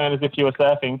same turn as if you were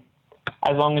surfing,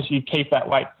 as long as you keep that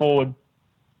weight forward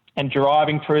and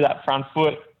driving through that front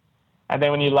foot. And then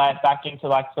when you lay it back into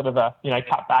like sort of a,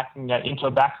 cut back and go into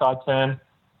a backside turn,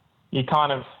 you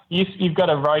kind of, you've got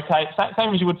to rotate,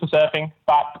 same as you would for surfing,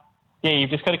 but yeah,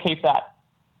 you've just got to keep that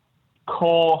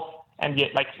core and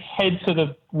get like head to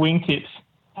the wingtips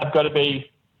have got to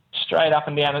be straight up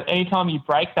and down. Anytime you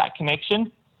break that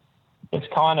connection, it's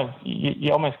kind of,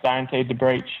 you're almost guaranteed to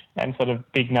breach and sort of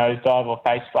big nosedive or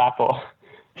face flap, or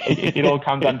it all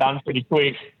comes undone pretty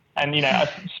quick. And,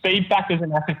 speed factor is a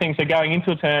massive thing. So going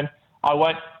into a turn,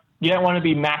 you don't want to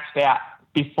be maxed out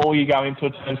before you go into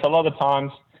a turn. So a lot of the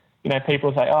times,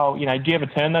 people say, do you ever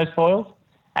turn those foils?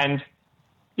 And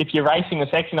if you're racing the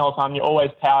section all the time, you're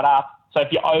always powered up. So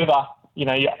if you're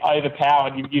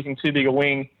overpowered, you're using too big a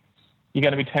wing, you're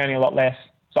going to be turning a lot less.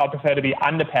 So I prefer to be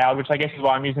underpowered, which I guess is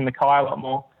why I'm using the Kai a lot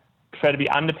more. I prefer to be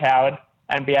underpowered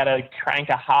and be able to crank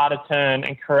a harder turn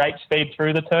and create speed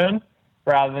through the turn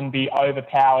rather than be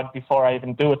overpowered before I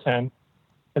even do a turn.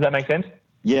 Does that make sense?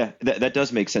 Yeah, that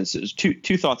does make sense. There's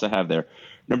two thoughts I have there.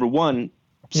 Number one,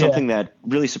 something that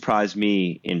really surprised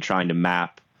me in trying to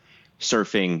map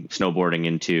surfing, snowboarding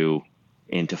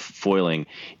into foiling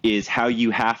is how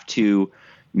you have to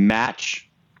match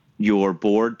your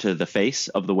board to the face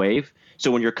of the wave. So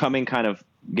when you're coming kind of,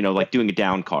 like doing a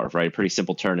down carve, right? A pretty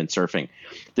simple turn in surfing.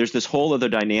 There's this whole other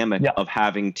dynamic of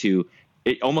having to,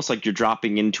 almost like you're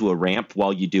dropping into a ramp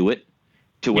while you do it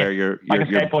to where you're like a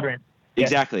skateboard ramp.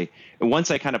 Exactly. And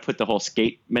once I kind of put the whole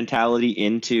skate mentality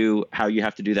into how you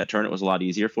have to do that turn, it was a lot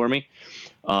easier for me.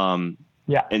 And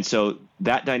so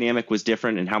that dynamic was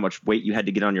different, and how much weight you had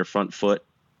to get on your front foot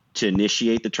to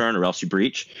initiate the turn or else you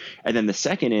breach. And then the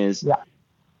second is,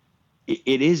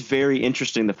 it is very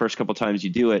interesting the first couple times you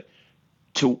do it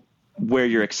to where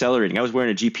you're accelerating. I was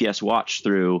wearing a GPS watch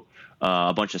through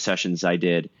a bunch of sessions I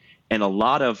did, and a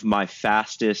lot of my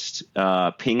fastest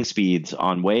ping speeds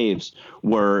on waves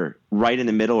were right in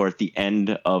the middle or at the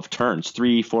end of turns,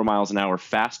 3-4 miles an hour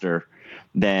faster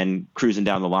than cruising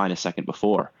down the line a second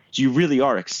before. So you really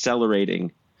are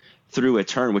accelerating through a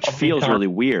turn, which feels really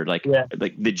weird. Like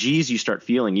the G's you start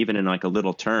feeling even in like a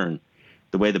little turn,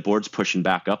 the way the board's pushing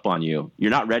back up on you,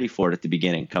 you're not ready for it at the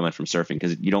beginning coming from surfing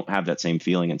because you don't have that same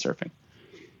feeling in surfing.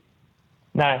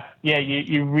 No, yeah,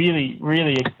 you really,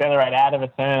 really accelerate out of a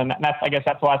turn. And I guess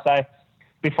that's why I say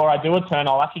before I do a turn,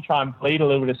 I'll actually try and bleed a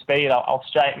little bit of speed. I'll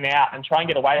straighten out and try and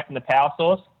get away from the power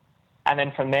source. And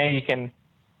then from there, you can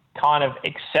kind of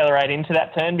accelerate into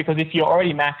that turn, because if you're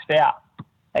already maxed out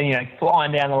and,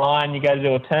 flying down the line, you go to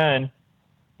do a turn,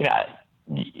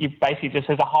 you basically just,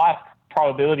 there's a high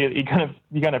probability that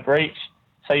you're going to breach.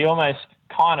 So you almost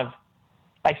kind of,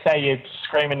 like say you're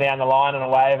screaming down the line on a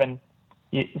wave, and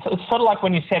it's sort of like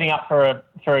when you're setting up for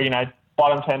a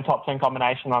bottom turn, top turn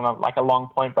combination on a long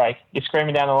point break. You're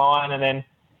screaming down the line, and then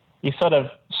you sort of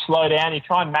slow down. You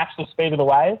try and match the speed of the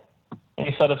wave, and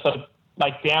you sort of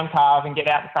like down carve and get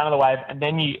out in front of the wave, and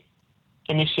then you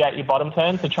initiate your bottom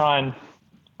turn to try and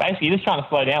basically you're just trying to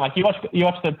slow down. Like you watch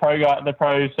the pro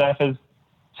surfers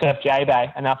surf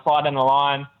J-Bay, and they'll fly down the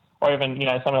line, or even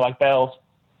something like Bells,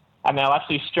 and they'll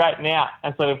actually straighten out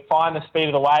and sort of find the speed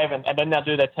of the wave, and then they'll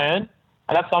do their turn.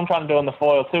 And that's what I'm trying to do on the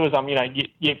foil too, is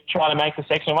you're trying to make the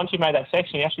section. Once you've made that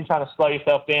section, you're actually trying to slow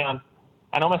yourself down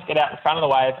and almost get out in front of the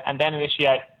wave and then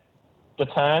initiate the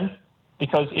turn.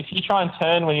 Because if you try and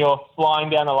turn when you're flying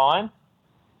down the line,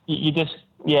 you just,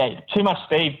 too much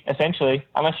speed, essentially,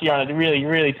 unless you're on a really,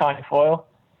 really tiny foil.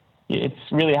 It's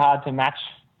really hard to match,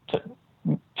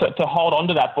 to hold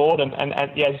onto that board and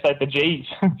just like the G's,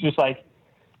 just like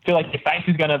feel like your face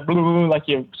is going to, like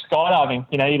you're skydiving,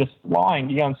 you're just flying,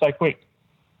 you're going so quick,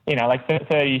 like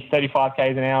 30, 35 Ks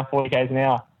an hour, 40 Ks an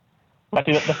hour. Like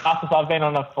the fastest I've been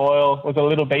on a foil was a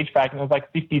little beach break, and it was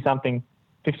like 50 something,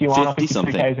 51 or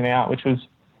 52 Ks an hour, which was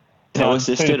toe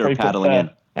assisted or paddling in,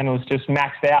 and it was just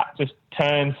maxed out, just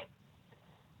turns,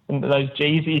 and those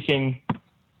G's you can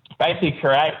basically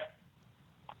create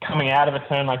coming out of a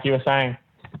turn, like you were saying.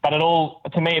 But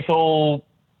to me, it's all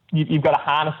you've got to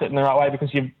harness it in the right way,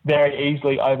 because you're very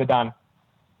easily overdone.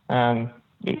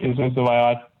 Is the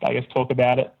way I guess talk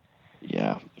about it.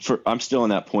 Yeah, I'm still in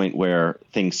that point where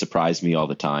things surprise me all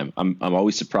the time. I'm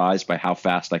always surprised by how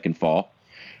fast I can fall.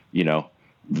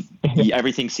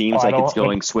 Everything seems like it's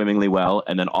going swimmingly well,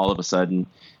 and then all of a sudden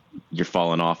you're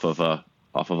falling off of a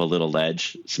little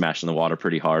ledge, smashing the water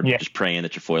pretty hard, just praying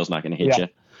that your foil's not going to hit you.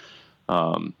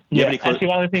 Actually,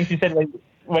 one of the things you said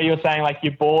where you were saying like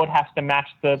your board has to match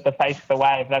the face of the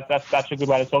wave. That's a good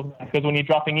way to talk about it, because when you're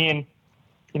dropping in,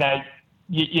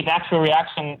 your natural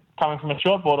reaction coming from a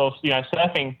shortboard or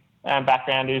surfing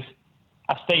background is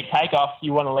a steep takeoff.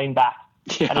 You want to lean back,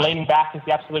 and leaning back is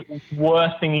the absolute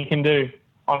worst thing you can do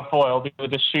on foil, because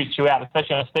it just shoots you out,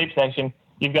 especially on a steep section.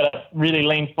 You've got to really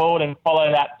lean forward and follow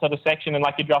that sort of section, and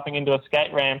like you're dropping into a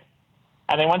skate ramp.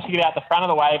 And then once you get out the front of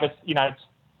the wave, it's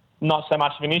not so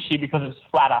much of an issue because it's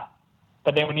flatter.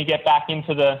 But then when you get back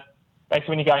into basically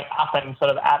when you're going up and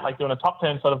sort of at like doing a top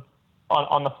turn sort of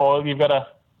on the foil, you've got to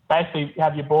basically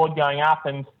have your board going up,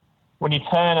 and when you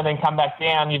turn and then come back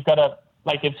down, you've got to,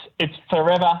 like, it's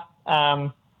forever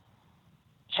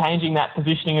changing that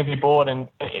positioning of your board. And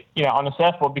on a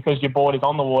surfboard, because your board is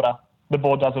on the water, the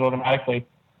board does it automatically.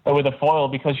 But with a foil,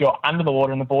 because you're under the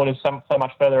water and the board is so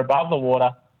much further above the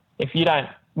water, if you don't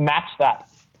match that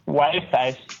wave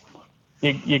face,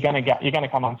 you're gonna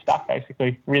come unstuck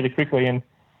basically really quickly. And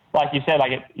like you said,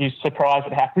 you're surprised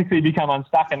at how quickly you become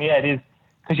unstuck. And it is,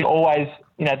 because you're always,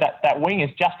 that wing is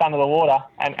just under the water,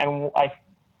 and like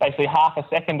basically half a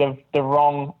second of the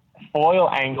wrong foil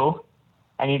angle,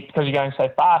 and because you're going so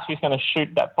fast,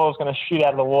 that foil's going to shoot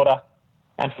out of the water,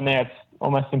 and from there it's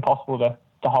almost impossible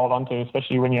to hold on to,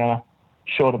 especially when you're on a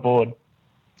shorter board.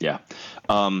 Yeah.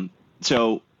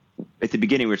 So at the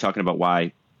beginning we were talking about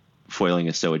why foiling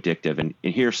is so addictive, and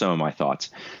here are some of my thoughts.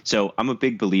 So I'm a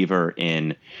big believer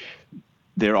in,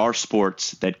 there are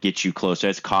sports that get you closer,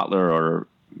 as Kotler or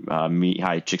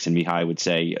Csikszentmihalyi would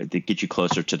say, that get you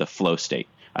closer to the flow state.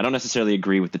 I don't necessarily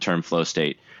agree with the term flow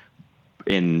state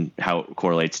in how it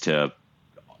correlates to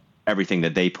everything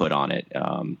that they put on it,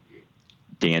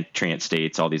 dance, trance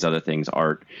states, all these other things,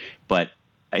 art, but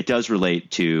it does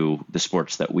relate to the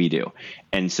sports that we do.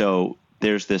 And so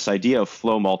there's this idea of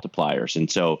flow multipliers. And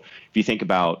so if you think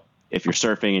about, if you're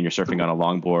surfing and you're surfing on a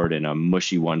longboard in a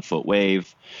mushy 1 foot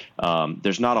wave,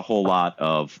 there's not a whole lot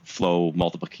of flow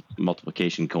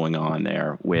multiplication going on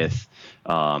there with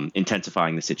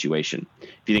intensifying the situation.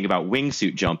 If you think about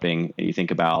wingsuit jumping, and you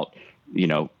think about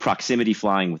proximity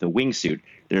flying with a wingsuit,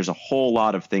 there's a whole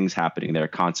lot of things happening there: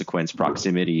 consequence,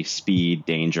 proximity, speed,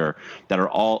 danger, that are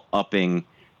all upping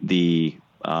the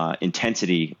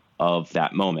intensity of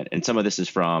that moment. And some of this is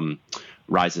from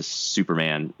Rise of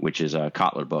Superman, which is a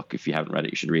Kotler book. If you haven't read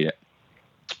it, you should read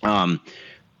it.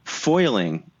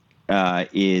 Foiling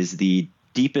is the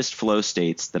deepest flow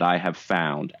states that I have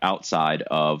found outside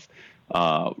of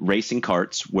racing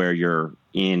karts, where you're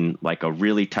in like a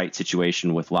really tight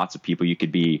situation with lots of people. You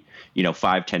could be,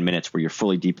 5-10 minutes where you're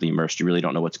fully deeply immersed. You really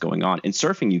don't know what's going on. In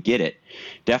surfing, you get it.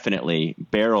 Definitely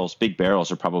big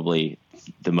barrels are probably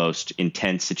the most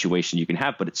intense situation you can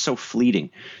have, but it's so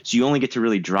fleeting. So you only get to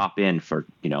really drop in for,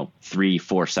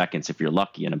 3-4 seconds if you're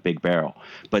lucky in a big barrel,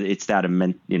 but it's that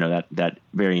immense, that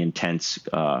very intense,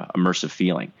 immersive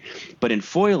feeling. But in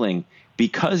foiling,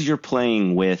 because you're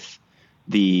playing with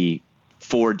the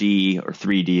 4D or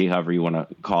 3D, however you want to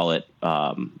call it,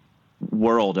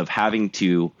 world of having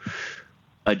to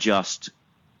adjust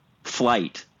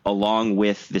flight along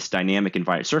with this dynamic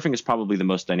environment. Surfing is probably the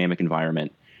most dynamic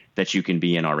environment that you can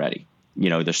be in already.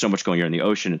 There's so much going on. You're in the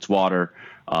ocean, it's water.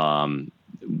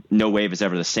 No wave is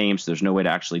ever the same, so there's no way to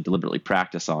actually deliberately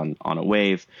practice on a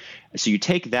wave. So you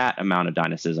take that amount of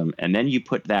dynamism, and then you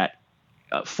put that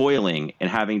foiling and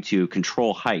having to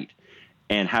control height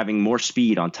and having more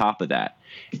speed on top of that.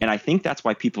 And I think that's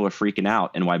why people are freaking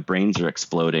out and why brains are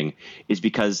exploding, is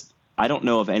because I don't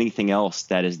know of anything else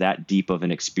that is that deep of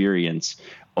an experience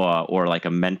or like a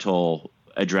mental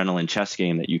adrenaline chess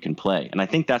game that you can play. And I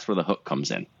think that's where the hook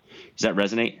comes in. Does that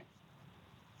resonate?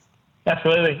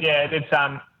 Absolutely. Yeah. It's,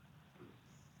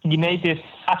 you need this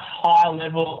such high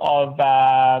level of,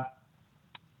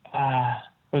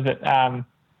 what is it?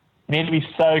 You need to be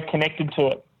so connected to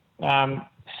it.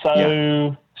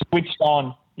 So switched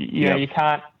on. You know, you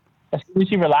can't, as soon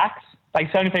as you relax,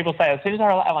 like so many people say, as soon as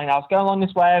I was going along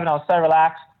this wave and I was so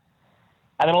relaxed,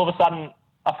 and then all of a sudden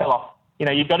I fell off. You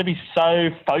know, you've got to be so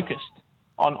focused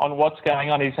on what's going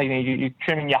on. So, you know, you're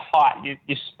trimming your height,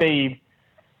 your speed.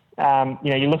 You know,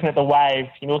 you're looking at the wave.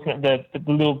 You're looking at the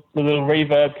little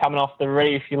reverb coming off the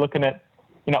reef. You're looking at,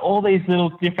 you know, all these little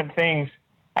different things,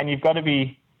 and you've got to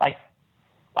be like,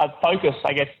 focus,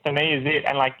 I guess, for me is it.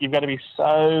 And like, you've got to be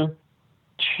so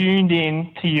tuned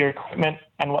in to your equipment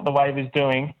and what the wave is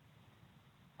doing.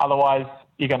 Otherwise,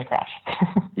 you're going to crash.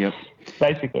 Yep.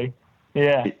 Basically.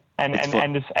 Yeah.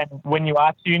 And when you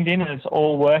are tuned in and it's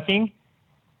all working,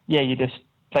 yeah, you just,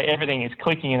 like, everything is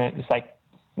clicking and it's like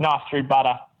knife through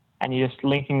butter, and you're just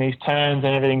linking these turns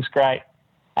and everything's great.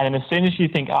 And then as soon as you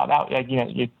think, oh, that, like, you know,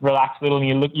 you relax a little and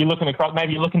you're looking across,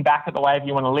 maybe you're looking back at the wave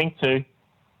you want to link to.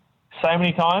 So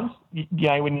many times, you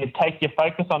know, when you take your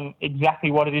focus on exactly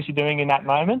what it is you're doing in that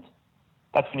moment,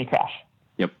 that's when you crash.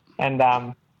 Yep. And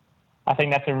I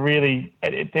think that's a really,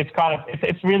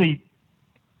 it's really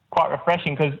quite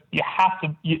refreshing, because you have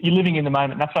to, you're living in the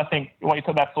moment. That's what I think, what you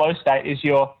talk about flow state is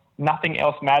nothing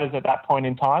else matters at that point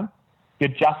in time. You're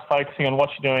just focusing on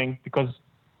what you're doing, because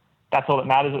that's all that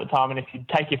matters at the time. And if you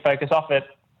take your focus off it,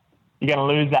 you're going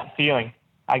to lose that feeling,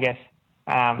 I guess.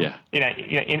 You know,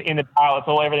 in the barrel, it's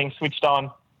all, everything switched on.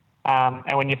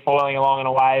 And when you're foiling along in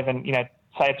a wave, and, you know,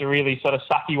 say it's a really sort of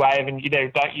sucky wave, and you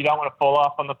don't want to fall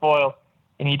off on the foil,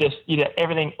 and you do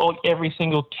everything, every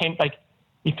single tent, like,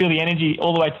 you feel the energy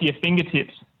all the way to your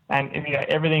fingertips, and you know,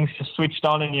 everything's just switched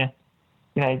on. And you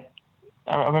know,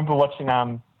 I remember watching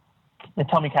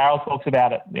Tommy Carroll talks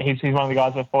about it. He's one of the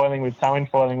guys we're foiling with,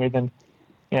 and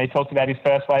you know, he talked about his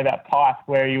first wave at Pipe,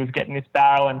 where he was getting this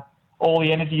barrel and all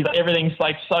the energy, everything's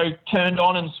like so turned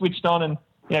on and switched on, and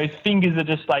you know, his fingers are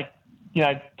just like, you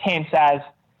know, tense as,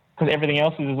 because everything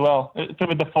else is as well. So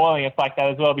with the foiling, it's like that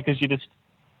as well, because you just,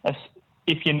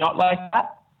 if you're not like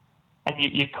that, and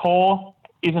your core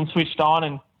isn't switched on,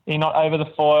 and you're not over the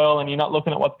foil, and you're not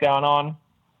looking at what's going on,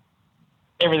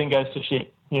 everything goes to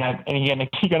shit, you know, and you're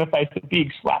going to face a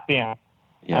big slap down.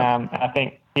 And I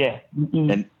think,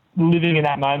 and living in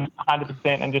that moment 100%,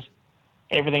 and just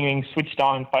everything being switched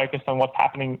on and focused on what's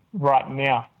happening right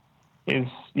now is,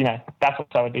 you know, that's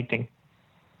what's so addicting.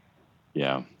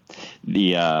 Yeah.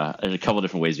 There's a couple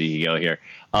different ways we can go here.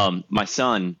 My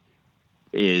son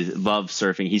loves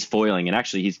surfing. He's foiling, and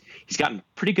actually he's gotten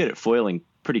pretty good at foiling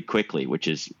pretty quickly, which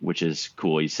is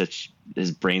cool.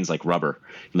 His brain's like rubber.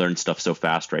 He learns stuff so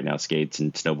fast right now, skates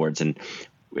and snowboards. And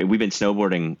we've been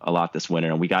snowboarding a lot this winter,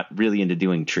 and we got really into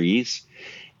doing trees.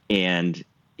 And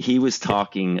he was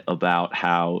talking about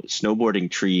how snowboarding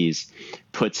trees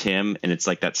puts him, and it's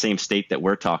like that same state that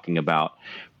we're talking about,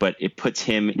 but it puts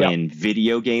him in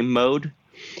video game mode.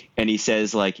 And he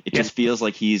says, like, it just feels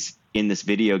like he's in this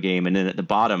video game. And then at the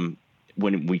bottom,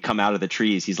 when we come out of the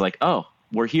trees, he's like, oh,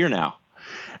 we're here now.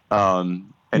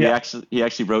 And he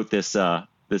actually wrote this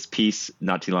piece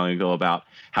not too long ago about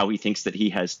how he thinks that he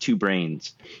has two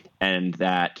brains, and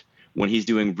that when he's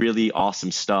doing really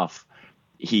awesome stuff,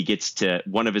 he gets to,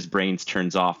 one of his brains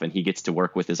turns off, and he gets to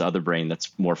work with his other brain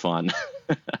that's more fun.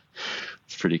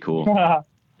 It's pretty cool. That's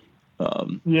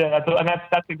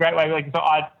a great way. Like, so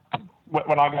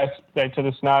when I go to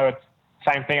the snow, it's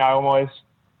the same thing. I'm always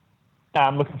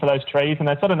looking for those trees, and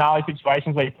those sort of gnarly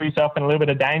situations where you put yourself in a little bit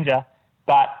of danger,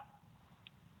 but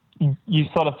you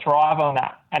sort of thrive on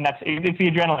that, and it's the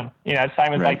adrenaline. You know,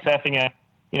 same as like surfing a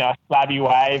slabby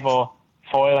wave, or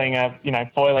foiling a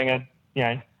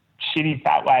shitty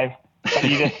fat wave. But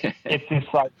you just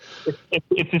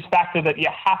it's this factor that you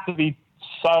have to be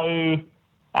so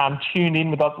tuned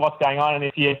in with what's going on, and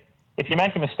if you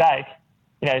make a mistake,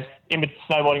 you know, in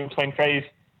snowboarding between trees,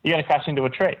 you're going to crash into a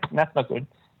tree, and that's not good.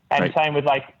 And same with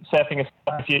like surfing.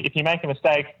 If you make a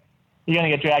mistake, you're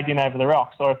going to get dragged in over the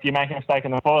rocks. Or if you make a mistake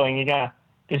in the foiling, you're going to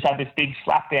just have this big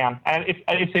slap down. And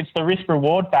it's the risk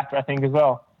reward factor, I think, as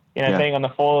well. You know, being on the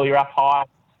foil, you're up high.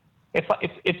 It's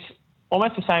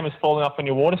almost the same as falling off when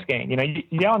you're water skiing. You know,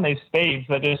 you go on these speeds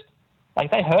that just, like,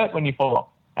 they hurt when you fall off,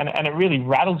 and it really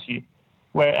rattles you.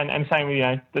 And same with, you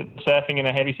know, the surfing in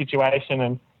a heavy situation,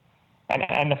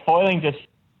 and the foiling just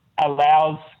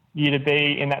allows you to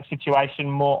be in that situation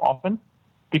more often,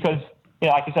 because, you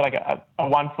know, like you said, like a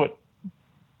 1 foot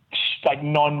like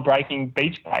non-breaking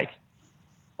beach break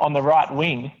on the right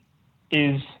wing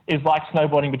is like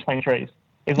snowboarding between trees.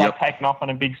 It's like taking off on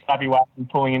a big stubby wave and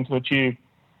pulling into a tube,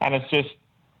 and it's just,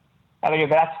 I think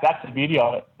that's the beauty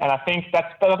of it. And I think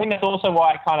that's also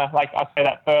why I kind of, like I say,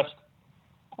 that first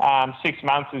 6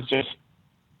 months is just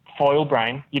foil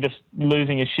brain. You're just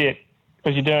losing your shit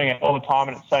because you're doing it all the time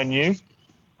and it's so new.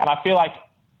 And I feel like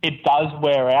it does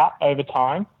wear out over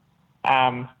time.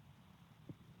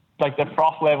 Like the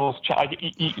froth levels,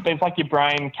 it's like your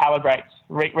brain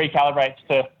recalibrates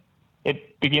to,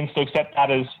 it begins to accept that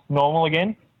as normal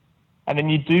again. And then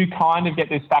you do kind of get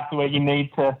this factor where you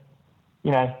need to,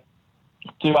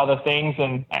 do other things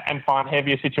and find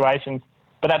heavier situations.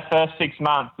 But that first 6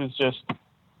 months is just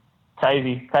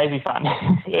crazy fun,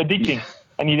 addicting,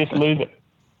 and you just lose it.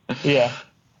 Yeah.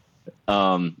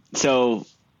 So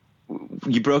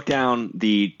you broke down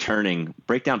the turning,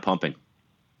 break down pumping.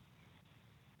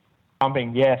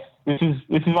 Pumping, yes. This is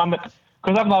one that,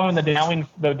 because I'm loving the downwind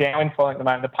foiling at the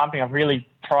moment, the pumping I've really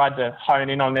tried to hone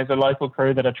in on. There's a local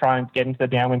crew that are trying to get into the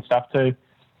downwind stuff too.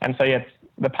 And so, yeah,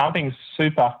 the pumping's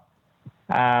super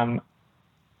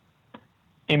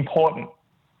important.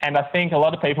 And I think a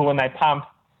lot of people, when they pump,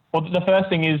 well, the first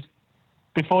thing is,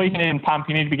 before you can even pump,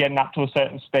 you need to be getting up to a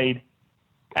certain speed.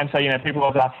 And so, people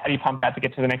always ask, how do you pump out to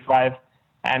get to the next wave?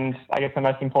 And I guess the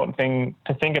most important thing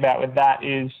to think about with that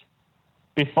is,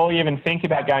 before you even think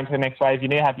about going to the next wave, you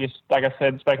need to have like I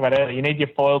spoke about earlier, you need your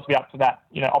foil to be up to that,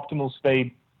 optimal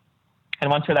speed. And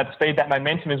once you're at that speed, that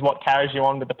momentum is what carries you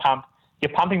on with the pump.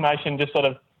 Your pumping motion just sort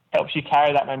of helps you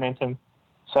carry that momentum.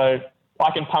 So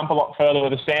I can pump a lot further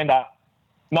with a stand-up,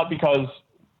 not because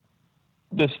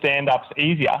the stand-up's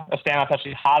easier. A stand-up's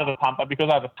actually harder to pump, but because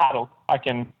I have a paddle, I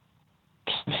can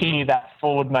continue that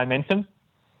forward momentum.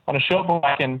 On a short board,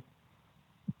 I can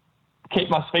keep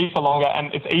my speed for longer,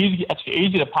 and it's actually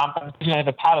easy to pump. But because you have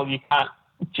a paddle, you can't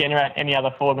generate any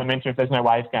other forward momentum if there's no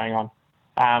waves going on.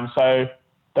 So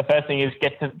the first thing is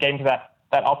get into that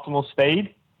optimal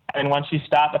speed, and once you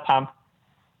start the pump,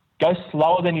 go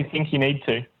slower than you think you need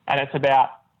to. And it's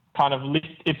about kind of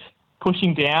it's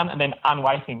pushing down and then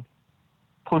unweighting,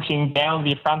 pushing down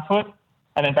with your front foot,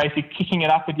 and then basically kicking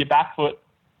it up with your back foot.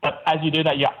 But as you do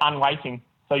that, you're unweighting.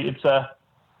 So it's a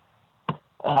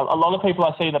lot of people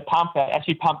I see that pump, they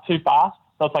actually pump too fast.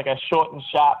 So it's like a short and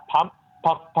sharp pump.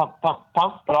 But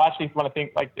I actually want to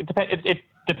think, like, it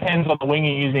depends on the wing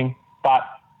you're using. But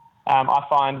I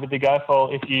find with the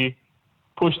GoFall, if you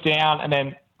push down and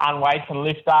then unweight and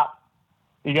lift up,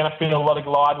 you're going to feel a lot of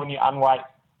glide when you unweight.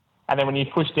 And then when you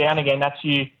push down again, that's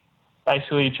you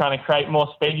basically trying to create more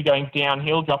speed. You're going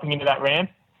downhill, dropping into that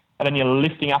ramp, and then you're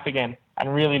lifting up again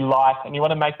and really light. And you want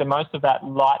to make the most of that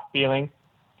light feeling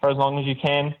for as long as you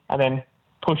can, and then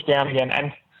push down again.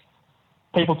 And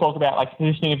people talk about like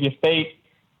positioning of your feet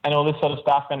and all this sort of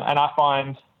stuff. And I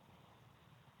find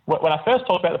when I first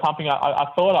talked about the pumping, I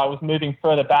thought I was moving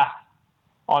further back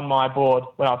on my board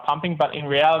when I was pumping, but in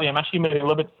reality, I'm actually moving a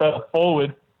little bit further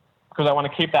forward because I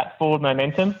want to keep that forward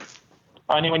momentum.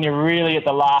 Only when you're really at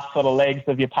the last sort of legs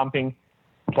of your pumping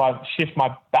do I shift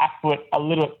my back foot a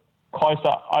little bit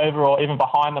closer over or even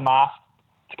behind the mast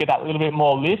to get that little bit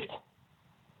more lift.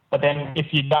 But then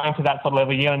if you're going to that sort of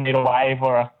level, you're going to need a wave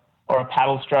or a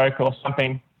paddle stroke or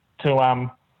something to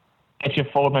get your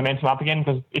forward momentum up again,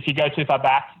 because if you go too far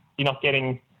back, you're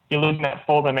losing that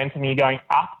forward momentum and you're going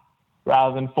up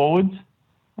rather than forwards.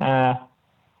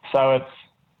 So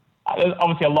there's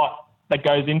obviously a lot that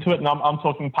goes into it, and I'm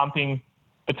talking pumping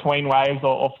between waves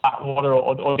or flat water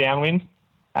or downwind.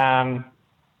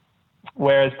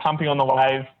 Whereas pumping on the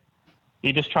wave,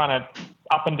 you're just trying to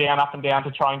up and down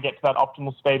to try and get to that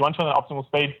optimal speed. Once you're on that optimal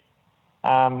speed,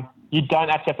 you don't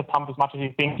actually have to pump as much as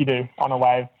you think you do on a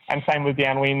wave. And same with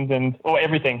downwinds or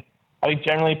everything. I think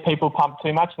generally people pump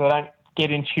too much, so they don't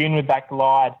get in tune with that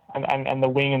glide and the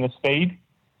wing and the speed.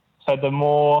 So the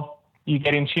more you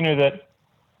get in tune with it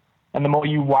and the more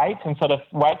you wait and feel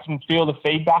the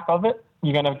feedback of it,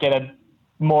 you're going to get a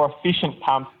more efficient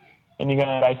pump, and you're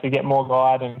going to basically get more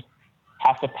glide and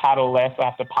have to paddle less or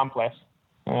have to pump less.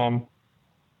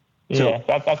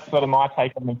 That's sort of my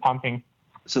take on the pumping.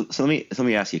 So let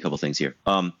me ask you a couple things here.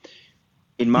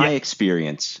 In my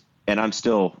experience, and I'm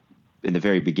still in the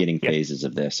very beginning phases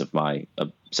of this, of my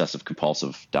obsessive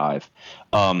compulsive dive,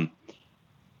 I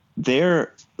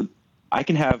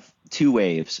can have two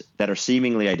waves that are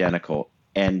seemingly identical,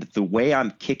 and the way I'm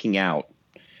kicking out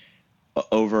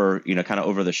over, kind of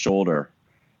over the shoulder,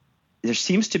 there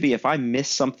seems to be, if I miss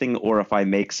something or if I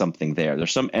make something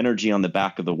there's some energy on the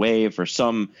back of the wave or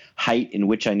some height in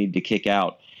which I need to kick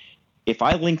out. If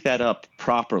I link that up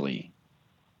properly,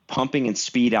 pumping and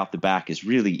speed out the back is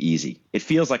really easy. It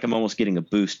feels like I'm almost getting a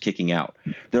boost kicking out.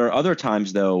 There are other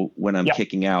times, though, when I'm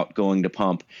kicking out, going to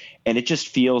pump, and it just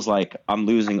feels like I'm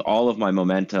losing all of my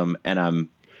momentum and I'm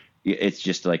it's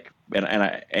just like, and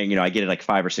I get it like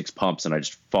 5 or 6 pumps and I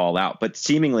just fall out. But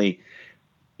seemingly,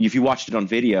 if you watched it on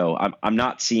video, I'm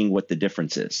not seeing what the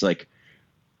difference is. Like,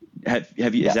 have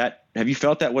you have you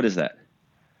felt that? What is that?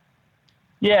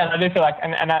 Yeah, I do feel like,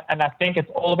 and I think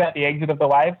it's all about the exit of the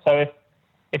wave. So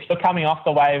if you're coming off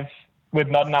the wave with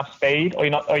not enough speed, or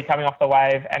you're coming off the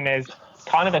wave and there's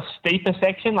kind of a steeper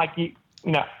section, like you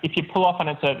know, if you pull off and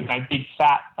it's a big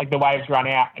fat, like the waves run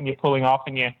out and you're pulling off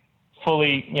and you're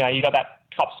fully, you got that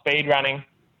top speed running,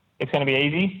 it's going to be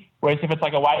easy. Whereas if it's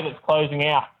like a wave that's closing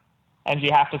out and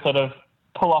you have to sort of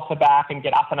pull off the back and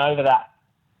get up and over that,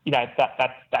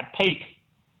 that peak,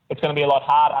 it's going to be a lot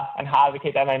harder and harder to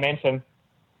keep that momentum.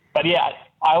 But yeah,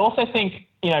 I also think,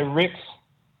 rips,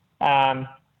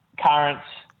 currents,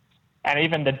 and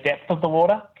even the depth of the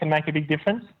water can make a big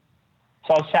difference.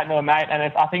 So I was chatting to a mate, and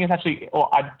I think it's actually, or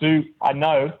I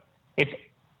know it's,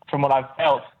 from what I've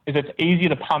felt, is it's easier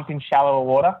to pump in shallower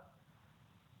water,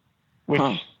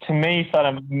 which to me sort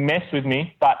of messed with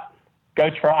me, but go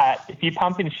try it. If you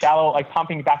pump in shallow, like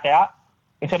pumping back out,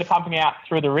 instead of pumping out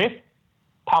through the riff,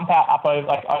 pump out up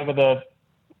over the,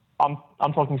 I'm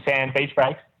talking sand, beach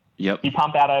breaks. Yep. You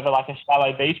pump out over like a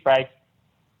shallow beach break,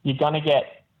 you're going to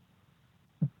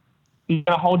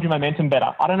hold your momentum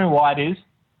better. I don't know why it is,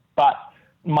 but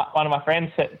one of my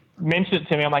friends mentioned it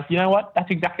to me. I'm like, you know what?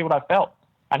 That's exactly what I felt.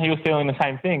 And he was feeling the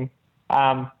same thing.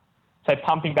 So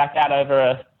pumping back out over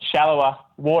a shallower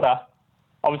water,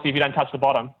 obviously if you don't touch the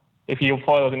bottom, if your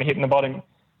foil isn't hitting the bottom,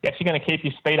 you're actually going to keep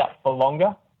your speed up for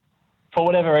longer for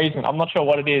whatever reason. I'm not sure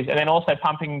what it is. And then also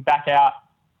pumping back out,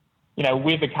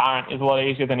 with the current is a lot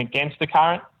easier than against the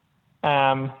current,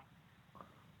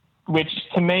 which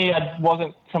to me I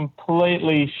wasn't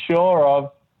completely sure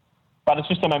of, but it's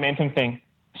just a momentum thing.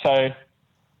 So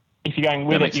if you're going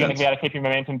with it, you're going to be able to keep your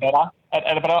momentum better. But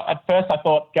at first I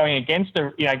thought going against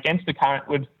the current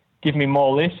would give me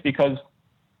more lift because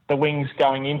the wing's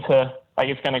going into, like,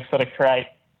 it's going to sort of create,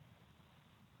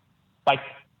 like,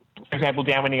 for example,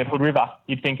 downwinding at Hood River,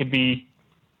 you'd think it'd be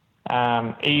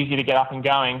easy to get up and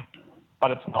going,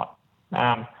 but it's not,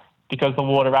 because the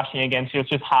water rushing against you, it's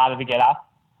just harder to get up.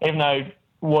 Even though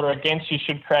water against you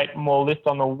should create more lift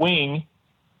on the wing,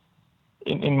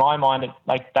 in my mind,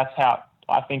 that's how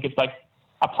I think it's like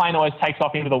a plane always takes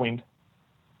off into the wind.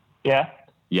 Yeah?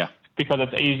 Yeah. Because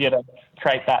it's easier to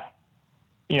create that,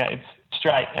 it's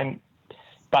straight.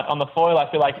 But on the foil,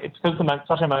 I feel like it's because it's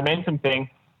such a momentum thing.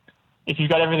 If you've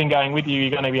got everything going with you,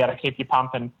 you're going to be able to keep your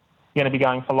pump and you're going to be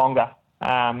going for longer.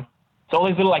 So all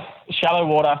these little shallow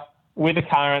water with a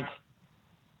current,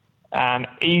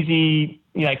 easy,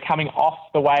 coming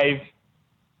off the wave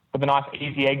with a nice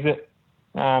easy exit.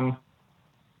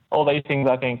 All these things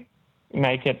I think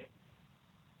make it,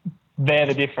 they're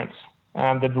the difference.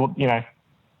 And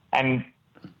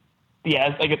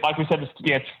yeah, like we said,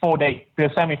 it's 4 deep.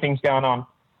 There's so many things going on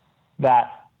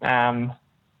that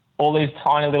all these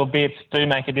tiny little bits do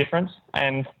make a difference.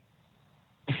 And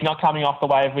if you're not coming off the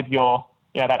wave with your,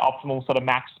 that optimal sort of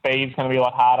max speed, it's going to be a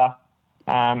lot harder.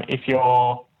 If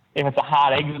it's a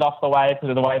hard exit off the wave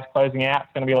because the wave's closing out,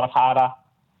 it's going to be a lot harder.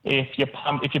 If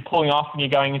you're pulling off and you're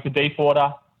going into deep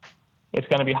water, it's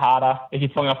going to be harder. If you're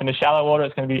pulling off into shallow water,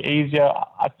 it's going to be easier,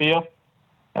 I feel.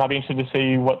 And I'd be interested to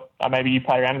see what, maybe you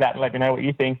play around with that and let me know what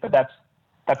you think. But that's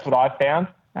what I've found.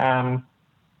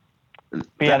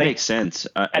 That makes sense.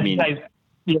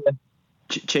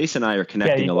 Chase and I are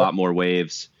connecting a lot more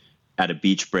waves at a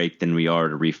beach break than we are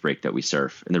at a reef break that we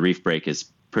surf. And the reef break is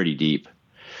pretty deep,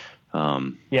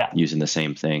 using the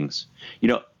same things.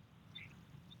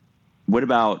 What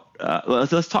about,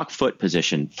 let's talk foot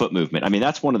position, foot movement. I mean,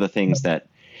 that's one of the things that,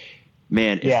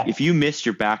 man, if you miss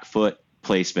your back foot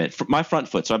placement, my front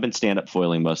foot, so I've been stand-up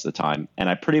foiling most of the time, and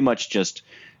I pretty much just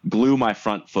glue my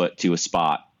front foot to a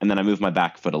spot, and then I move my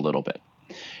back foot a little bit.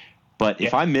 But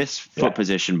if I miss foot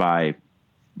position by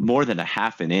more than a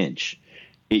half an inch,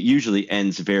 it usually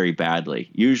ends very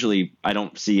badly. Usually I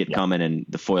don't see it coming and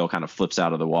the foil kind of flips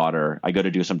out of the water. I go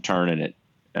to do some turn and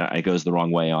it goes the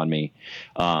wrong way on me.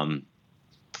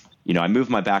 I move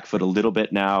my back foot a little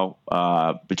bit now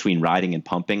between riding and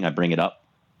pumping. I bring it up,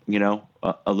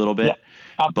 a little bit.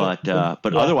 Yeah. But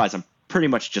otherwise I'm pretty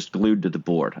much just glued to the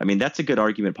board. I mean, that's a good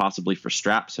argument possibly for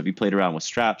straps. Have you played around with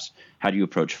straps? How do you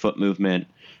approach foot movement?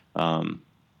 What are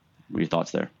your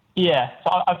thoughts there? Yeah,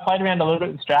 so I've played around a little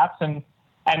bit with straps, and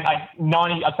I'd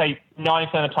say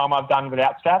 90% of the time I've done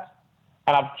without straps,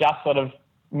 and I've just sort of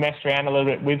messed around a little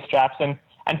bit with straps. And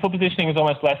foot positioning is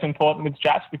almost less important with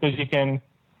straps because you can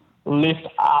lift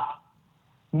up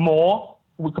more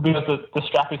because the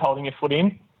strap is holding your foot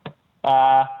in.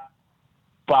 But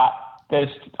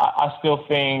I still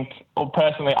think, or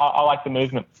personally, I like the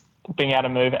movement. being able to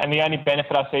move. And the only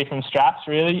benefit I see from straps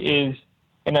really is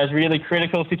in those really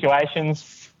critical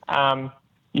situations,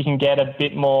 you can get a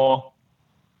bit more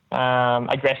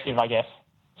aggressive, I guess.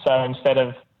 So instead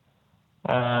of,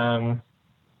 and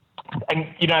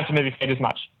you don't have to move your feet as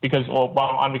much because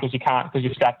you can't because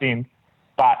you're strapped in.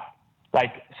 But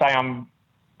like, say I'm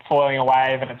foiling a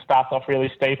wave and it starts off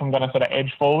really steep, I'm going to sort of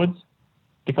edge forwards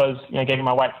because, getting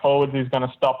my weight forwards is going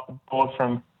to stop the board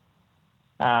from,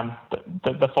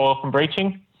 the foil from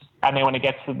breaching. And then when it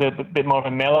gets to the bit more of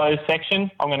a mellow section,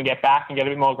 I'm going to get back and get a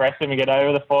bit more aggressive and get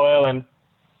over the foil and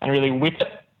really whip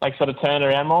it, like sort of turn it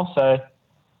around more. So,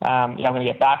 I'm going to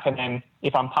get back. And then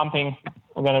if I'm pumping,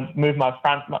 I'm going to move my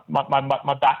back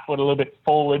foot a little bit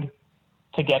forward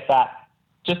to get that,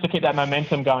 just to keep that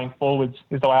momentum going forwards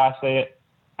is the way I see it.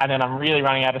 And then I'm really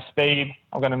running out of speed.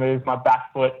 I'm going to move my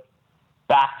back foot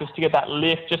back just to get that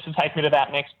lift, just to take me to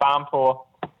that next bump or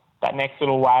that next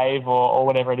little wave or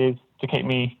whatever it is to keep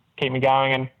me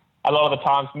going. And a lot of the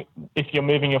times, if you're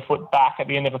moving your foot back at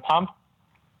the end of a pump,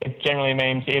 it generally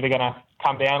means you're either going to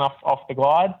come down off the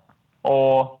glide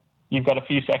or you've got a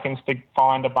few seconds to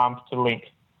find a bump to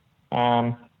link.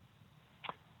 But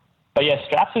yeah,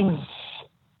 straps is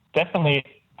definitely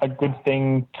a good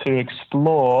thing to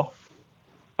explore,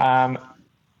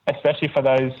 especially for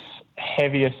those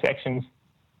heavier sections.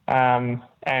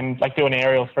 And like doing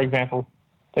aerials, for example.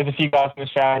 There's a few guys in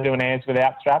Australia doing airs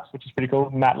without straps, which is pretty cool.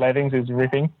 Matt Levings is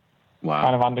ripping. Wow.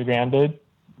 Kind of underground dude.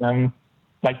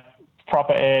 Like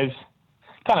proper airs,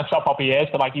 kind of chop hoppy airs,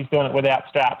 but like he's doing it without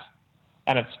straps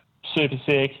and it's super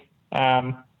sick.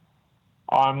 I'm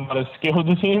not as skilled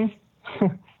as him.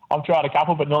 I've tried a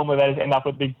couple, but normally they just end up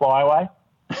with big flyaway.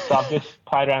 So I've just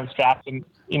played around with straps and,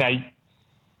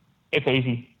 it's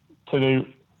easy to do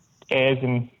airs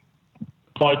and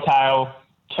blow tail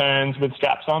turns with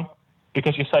straps on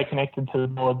because you're so connected to the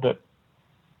board that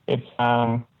it's,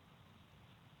 I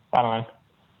don't know.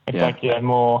 It's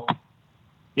more,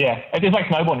 it's just like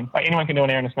snowboarding. Like anyone can do an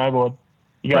air in a snowboard.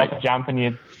 You go off a jump and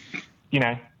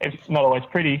it's not always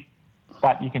pretty,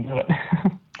 but you can do it.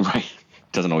 Right.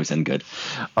 Doesn't always end good.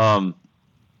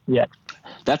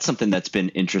 That's something that's been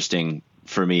interesting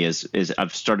for me is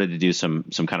I've started to do some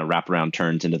kind of wraparound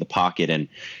turns into the pocket and,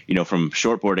 from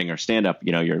shortboarding or stand up,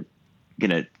 you're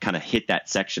going to kind of hit that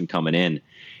section coming in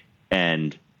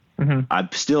and I'm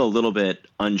still a little bit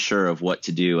unsure of what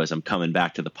to do as I'm coming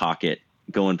back to the pocket,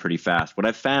 going pretty fast. What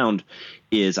I've found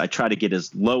is I try to get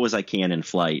as low as I can in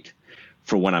flight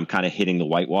for when I'm kind of hitting the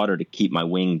whitewater to keep my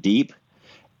wing deep.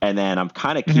 And then I'm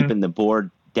kind of keeping the board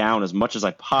down as much as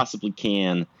I possibly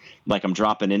can, like I'm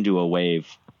dropping into a wave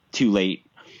too late,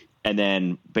 and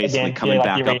then basically coming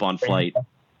back up on flight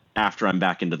after I'm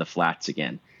back into the flats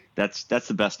again. That's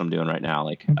the best I'm doing right now.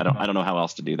 Like I don't know how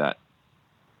else to do that.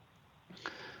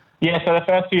 Yeah, so the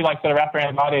first few sort of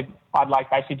wraparounds I did, I'd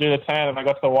basically do the turn and I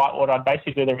got to the whitewater. I'd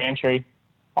basically do the re-entry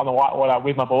on the whitewater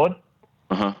with my board.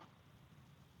 And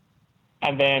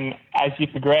then as you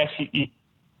progress, you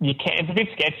can. It's a bit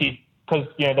sketchy because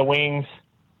the wings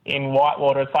in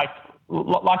whitewater, it's like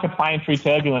a plane through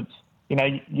turbulence.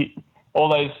 All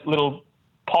those little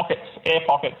pockets, air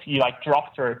pockets, you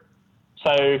drop through.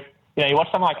 So you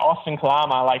watch someone like Austin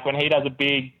Kalama, when he does a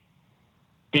big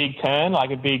turn,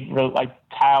 like a big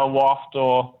tail waft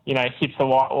or hits the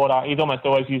whitewater. He's almost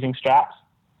always using straps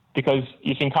because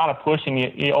you can kind of push and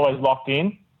you're always locked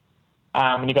in,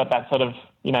 and you got that sort of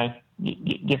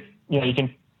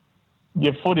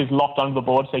your foot is locked onto the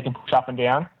board so you can push up and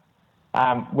down.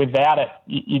 Without it,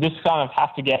 you just kind of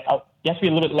have to you have to be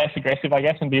a little bit less aggressive, I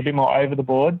guess, and be a bit more over the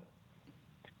board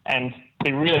and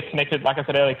be really connected, like I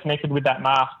said earlier, connected with that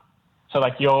mast. So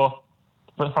you're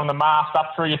from the mast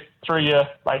up through your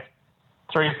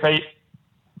feet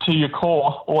to your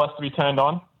core, all has to be turned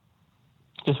on.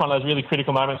 Just one of those really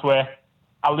critical moments where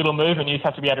a little move and you just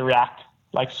have to be able to react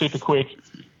super quick,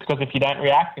 because if you don't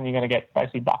react, then you're going to get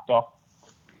basically bucked off.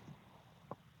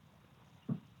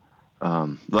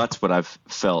 That's what I've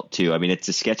felt too. I mean, it's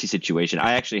a sketchy situation.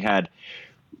 I actually had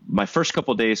my first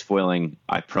couple of days foiling,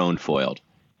 I prone foiled,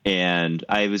 and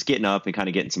I was getting up and kind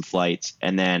of getting some flights.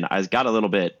 And then I was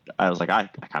like, I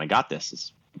kind of got this.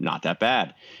 It's not that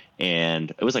bad.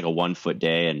 And it was like a 1 foot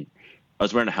day and I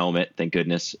was wearing a helmet, thank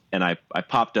goodness. And I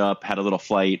popped up, had a little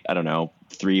flight, I don't know,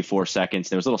 3-4 seconds.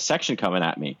 There was a little section coming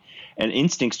at me and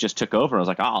instincts just took over. I was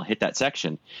like, I'll hit that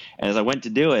section. And as I went to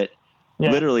do it,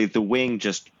 literally the wing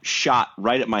just shot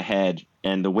right at my head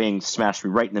and the wing smashed me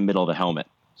right in the middle of the helmet,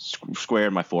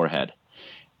 squared my forehead.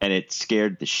 And it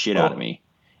scared the shit out of me.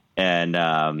 And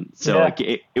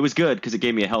it was good because it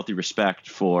gave me a healthy respect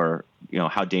for,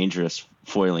 how dangerous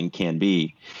foiling can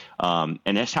be, and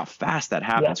that's how fast that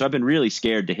happens. Yeah. So I've been really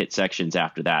scared to hit sections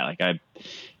after that. Like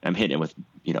I'm hitting it with,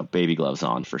 baby gloves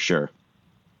on for sure.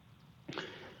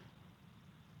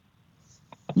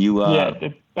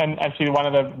 And actually one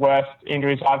of the worst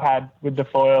injuries I've had with the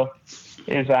foil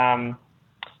is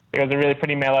it was a really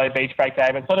pretty mellow beach break day,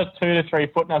 but sort of 2 to 3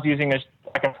 foot, and I was using a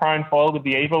prone foil with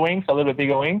the Eva wing, so a little bit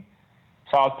bigger wing.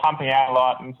 So I was pumping out a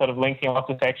lot and sort of linking lots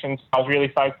of sections. I was really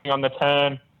focusing on the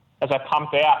turn. As I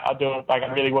pumped out,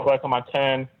 I'd really work on my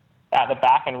turn out the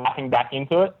back and wrapping back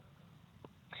into it.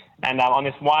 And on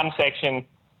this one section,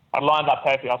 I lined up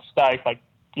perfectly. I was stoked,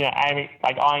 aiming,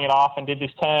 eyeing it off, and did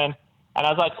this turn. And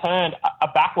as I turned, a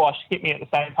backwash hit me at the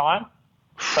same time.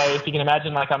 So if you can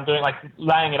imagine, I'm doing,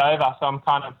 laying it over, so I'm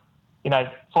kind of,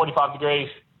 45 degrees,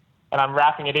 and I'm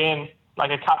wrapping it in,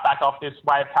 a cut back off this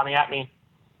wave coming at me.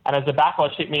 And as the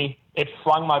backwash hit me, it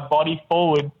flung my body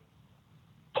forward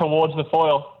towards the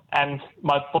foil, and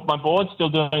my board's still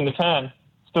doing the turn,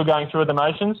 still going through the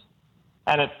motions,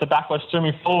 and the backwash threw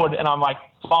me forward, and I'm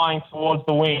flying towards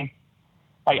the wing,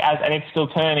 and it's still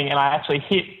turning, and I actually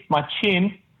hit my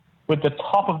chin with the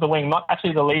top of the wing, not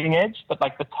actually the leading edge, but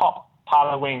the top part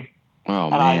of the wing. Oh,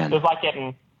 and man. It was like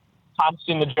getting punched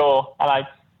in the jaw, and I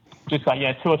just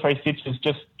 2 or 3 stitches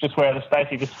just where the space,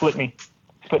 just split my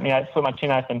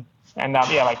chin open, and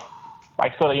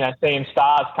sort of seeing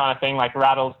stars kind of thing,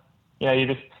 rattled.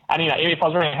 If I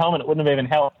was wearing a helmet, it wouldn't have even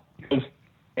helped because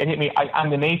it hit me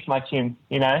underneath my chin.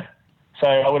 So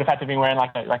I would have had to be wearing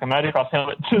like a motocross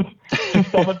helmet to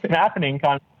stop it from happening,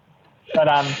 kind of.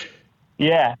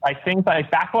 But things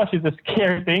like backwash is a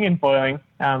scary thing in foiling,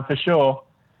 for sure.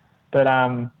 But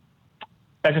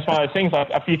that's just one of those things.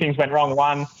 A few things went wrong.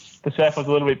 One, the surf was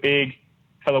a little bit big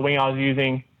for the wing I was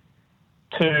using.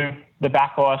 2, the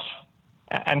backwash.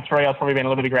 And 3, I was probably being a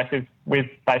little bit aggressive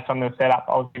based on the setup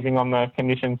I was using on the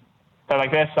conditions. So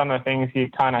there's some of the things you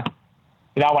don't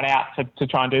want out to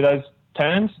try and do those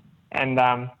turns, and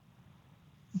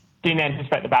didn't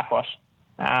anticipate the backwash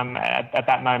at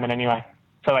that moment anyway.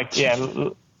 So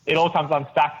it all comes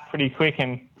unstuck pretty quick,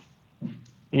 and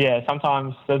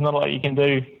sometimes there's not a lot you can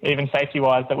do, even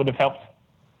safety-wise, that would have helped.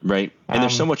 Right. And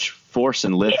there's so much force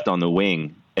and lift on the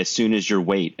wing as soon as your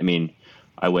weight. I mean,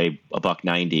 I weigh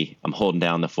 $190. I'm holding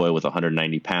down the foil with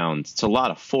 190 pounds. It's a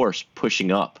lot of force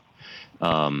pushing up.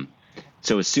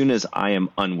 So as soon as I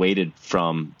am unweighted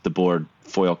from the board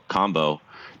foil combo,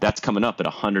 that's coming up at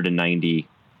 190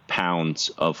 pounds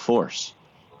of force.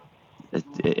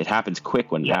 It happens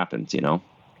quick when it happens,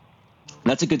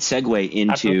 That's a good segue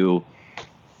into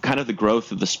kind of the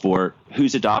growth of the sport,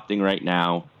 who's adopting right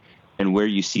now, and where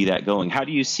you see that going. How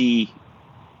do you see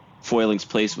foiling's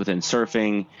place within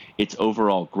surfing, its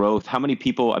overall growth? How many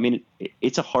people,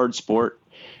 it's a hard sport.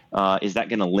 Is that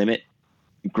going to limit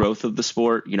growth of the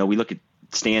sport? We look at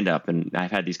stand-up, and I've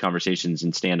had these conversations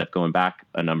in stand-up going back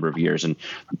a number of years, and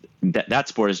that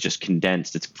sport is just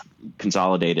condensed. It's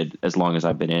consolidated as long as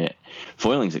I've been in it.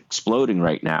 Foiling's exploding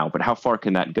right now, but how far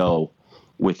can that go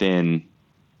within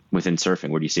surfing?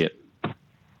 Where do you see it?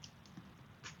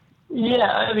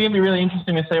 Yeah, I think it'd be really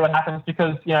interesting to see what happens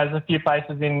because, there's a few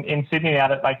places in Sydney now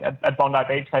that, at Bondi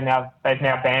Beach, they've now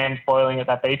banned foiling at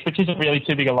that beach, which isn't really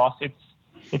too big a loss.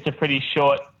 It's a pretty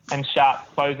short and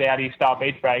sharp close-outy style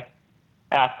beach break.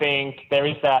 And I think there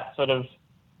is that sort of,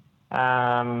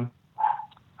 some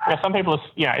people,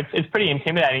 it's pretty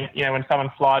intimidating, when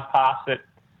someone flies past at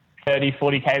 30,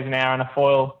 40 k's an hour on a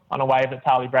foil on a wave that's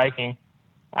hardly breaking.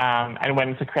 And when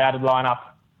it's a crowded lineup,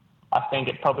 I think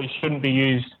it probably shouldn't be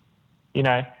used,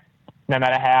 no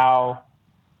matter how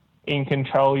in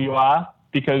control you are,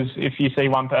 because if you see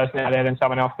one person out there, then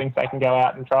someone else thinks they can go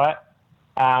out and try it.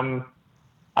 I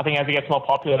think as it gets more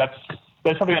popular,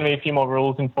 there's probably going to be a few more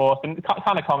rules enforced and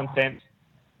kind of common sense.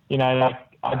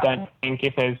 I don't think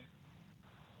if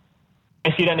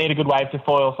you don't need a good wave to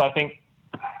foil. So I think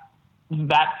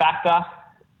that factor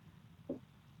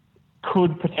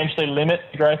could potentially limit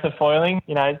the growth of foiling.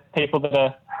 People that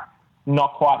are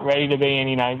not quite ready to be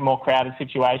in, more crowded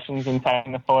situations and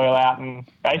taking the foil out and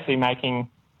basically making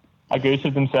a goose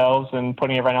of themselves and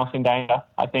putting everyone else in danger.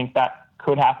 I think that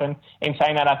could happen. In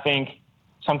saying that, I think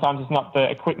sometimes it's not the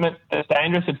equipment that's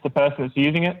dangerous, it's the person that's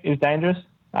using it is dangerous.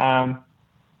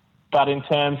 But in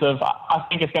terms of, I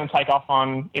think it's going to take off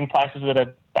in places that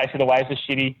are basically the waves are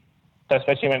shitty. So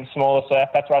especially when it's smaller surf,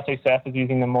 that's where I see surfers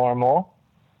using them more and more.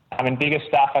 Bigger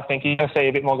stuff, I think you're going to see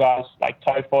a bit more guys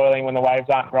toe foiling when the waves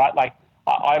aren't right.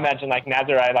 I imagine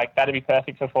Nazare, that'd be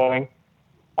perfect for foiling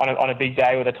on a big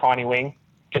day with a tiny wing,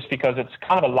 just because it's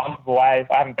kind of a lump of a wave.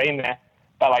 I haven't been there,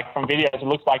 like from videos, it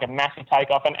looks like a massive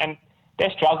takeoff, and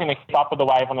they're struggling to keep up with the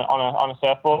wave on a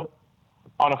surfboard.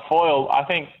 On a foil, I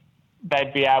think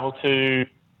they'd be able to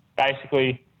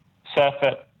basically surf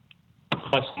it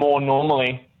more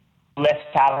normally, less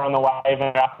patter on the wave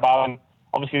and up above, and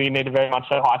obviously you need a very much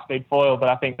a high-speed foil, but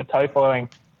I think the toe foiling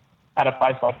at a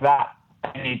place like that,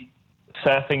 maybe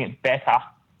surfing it better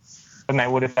than they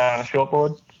would if they were on a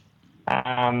shortboard.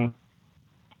 And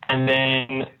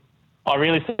then I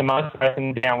really see the most growth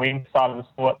in the downwind side of the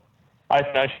sport.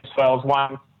 Open ocean swells,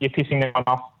 one, you're pissing them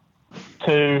off.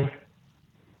 Two,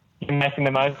 you're making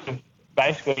the most of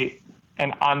basically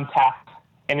an untapped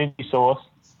energy source.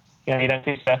 You know, you don't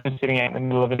see surfers sitting out in the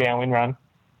middle of a downwind run.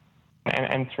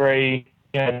 And three,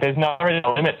 you know, there's no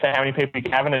real limit to how many people you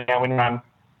can have in a downwind run.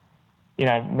 You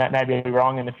know, maybe I'll be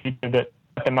wrong in the future, but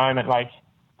at the moment, like,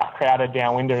 a crowded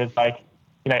downwinder is like,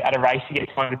 you know, at a race you get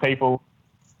 200 people,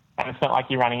 and it's not like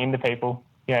you're running into people.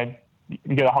 You know,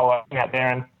 you get a whole lot out there,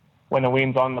 and when the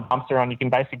wind's on, the bumps are on, you can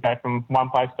basically go from one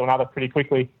place to another pretty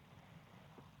quickly.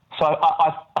 So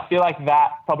I feel like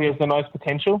that probably has the most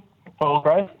potential for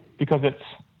growth, because it's,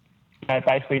 you know,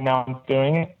 basically no one's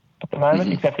doing it at the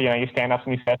moment, except for, you know, your stand-ups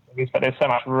and your surfers, but there's so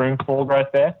much room for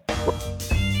growth there.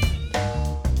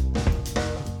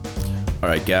 All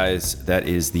right, guys, that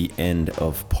is the end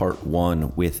of part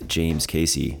 1 with James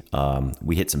Casey.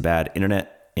 We hit some bad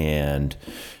internet, and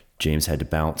James had to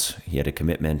bounce. He had a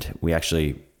commitment. We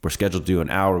actually were scheduled to do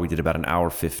an hour. We did about an hour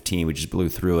 15. We just blew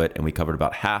through it, and we covered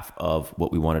about half of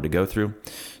what we wanted to go through.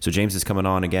 So James is coming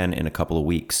on again in a couple of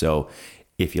weeks. So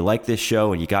if you like this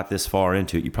show and you got this far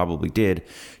into it, you probably did,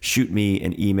 shoot me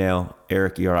an email,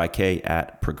 Eric, E-R-I-K,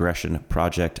 at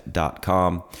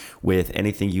progressionproject.com with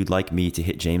anything you'd like me to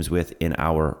hit James with in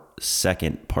our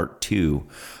second part 2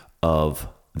 of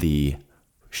the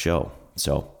show.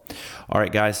 So, all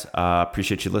right, guys,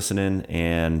 appreciate you listening,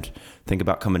 and think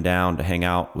about coming down to hang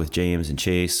out with James and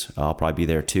Chase. I'll probably be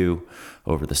there too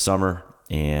over the summer,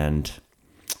 and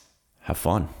have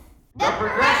fun. The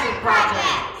Progression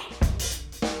Project.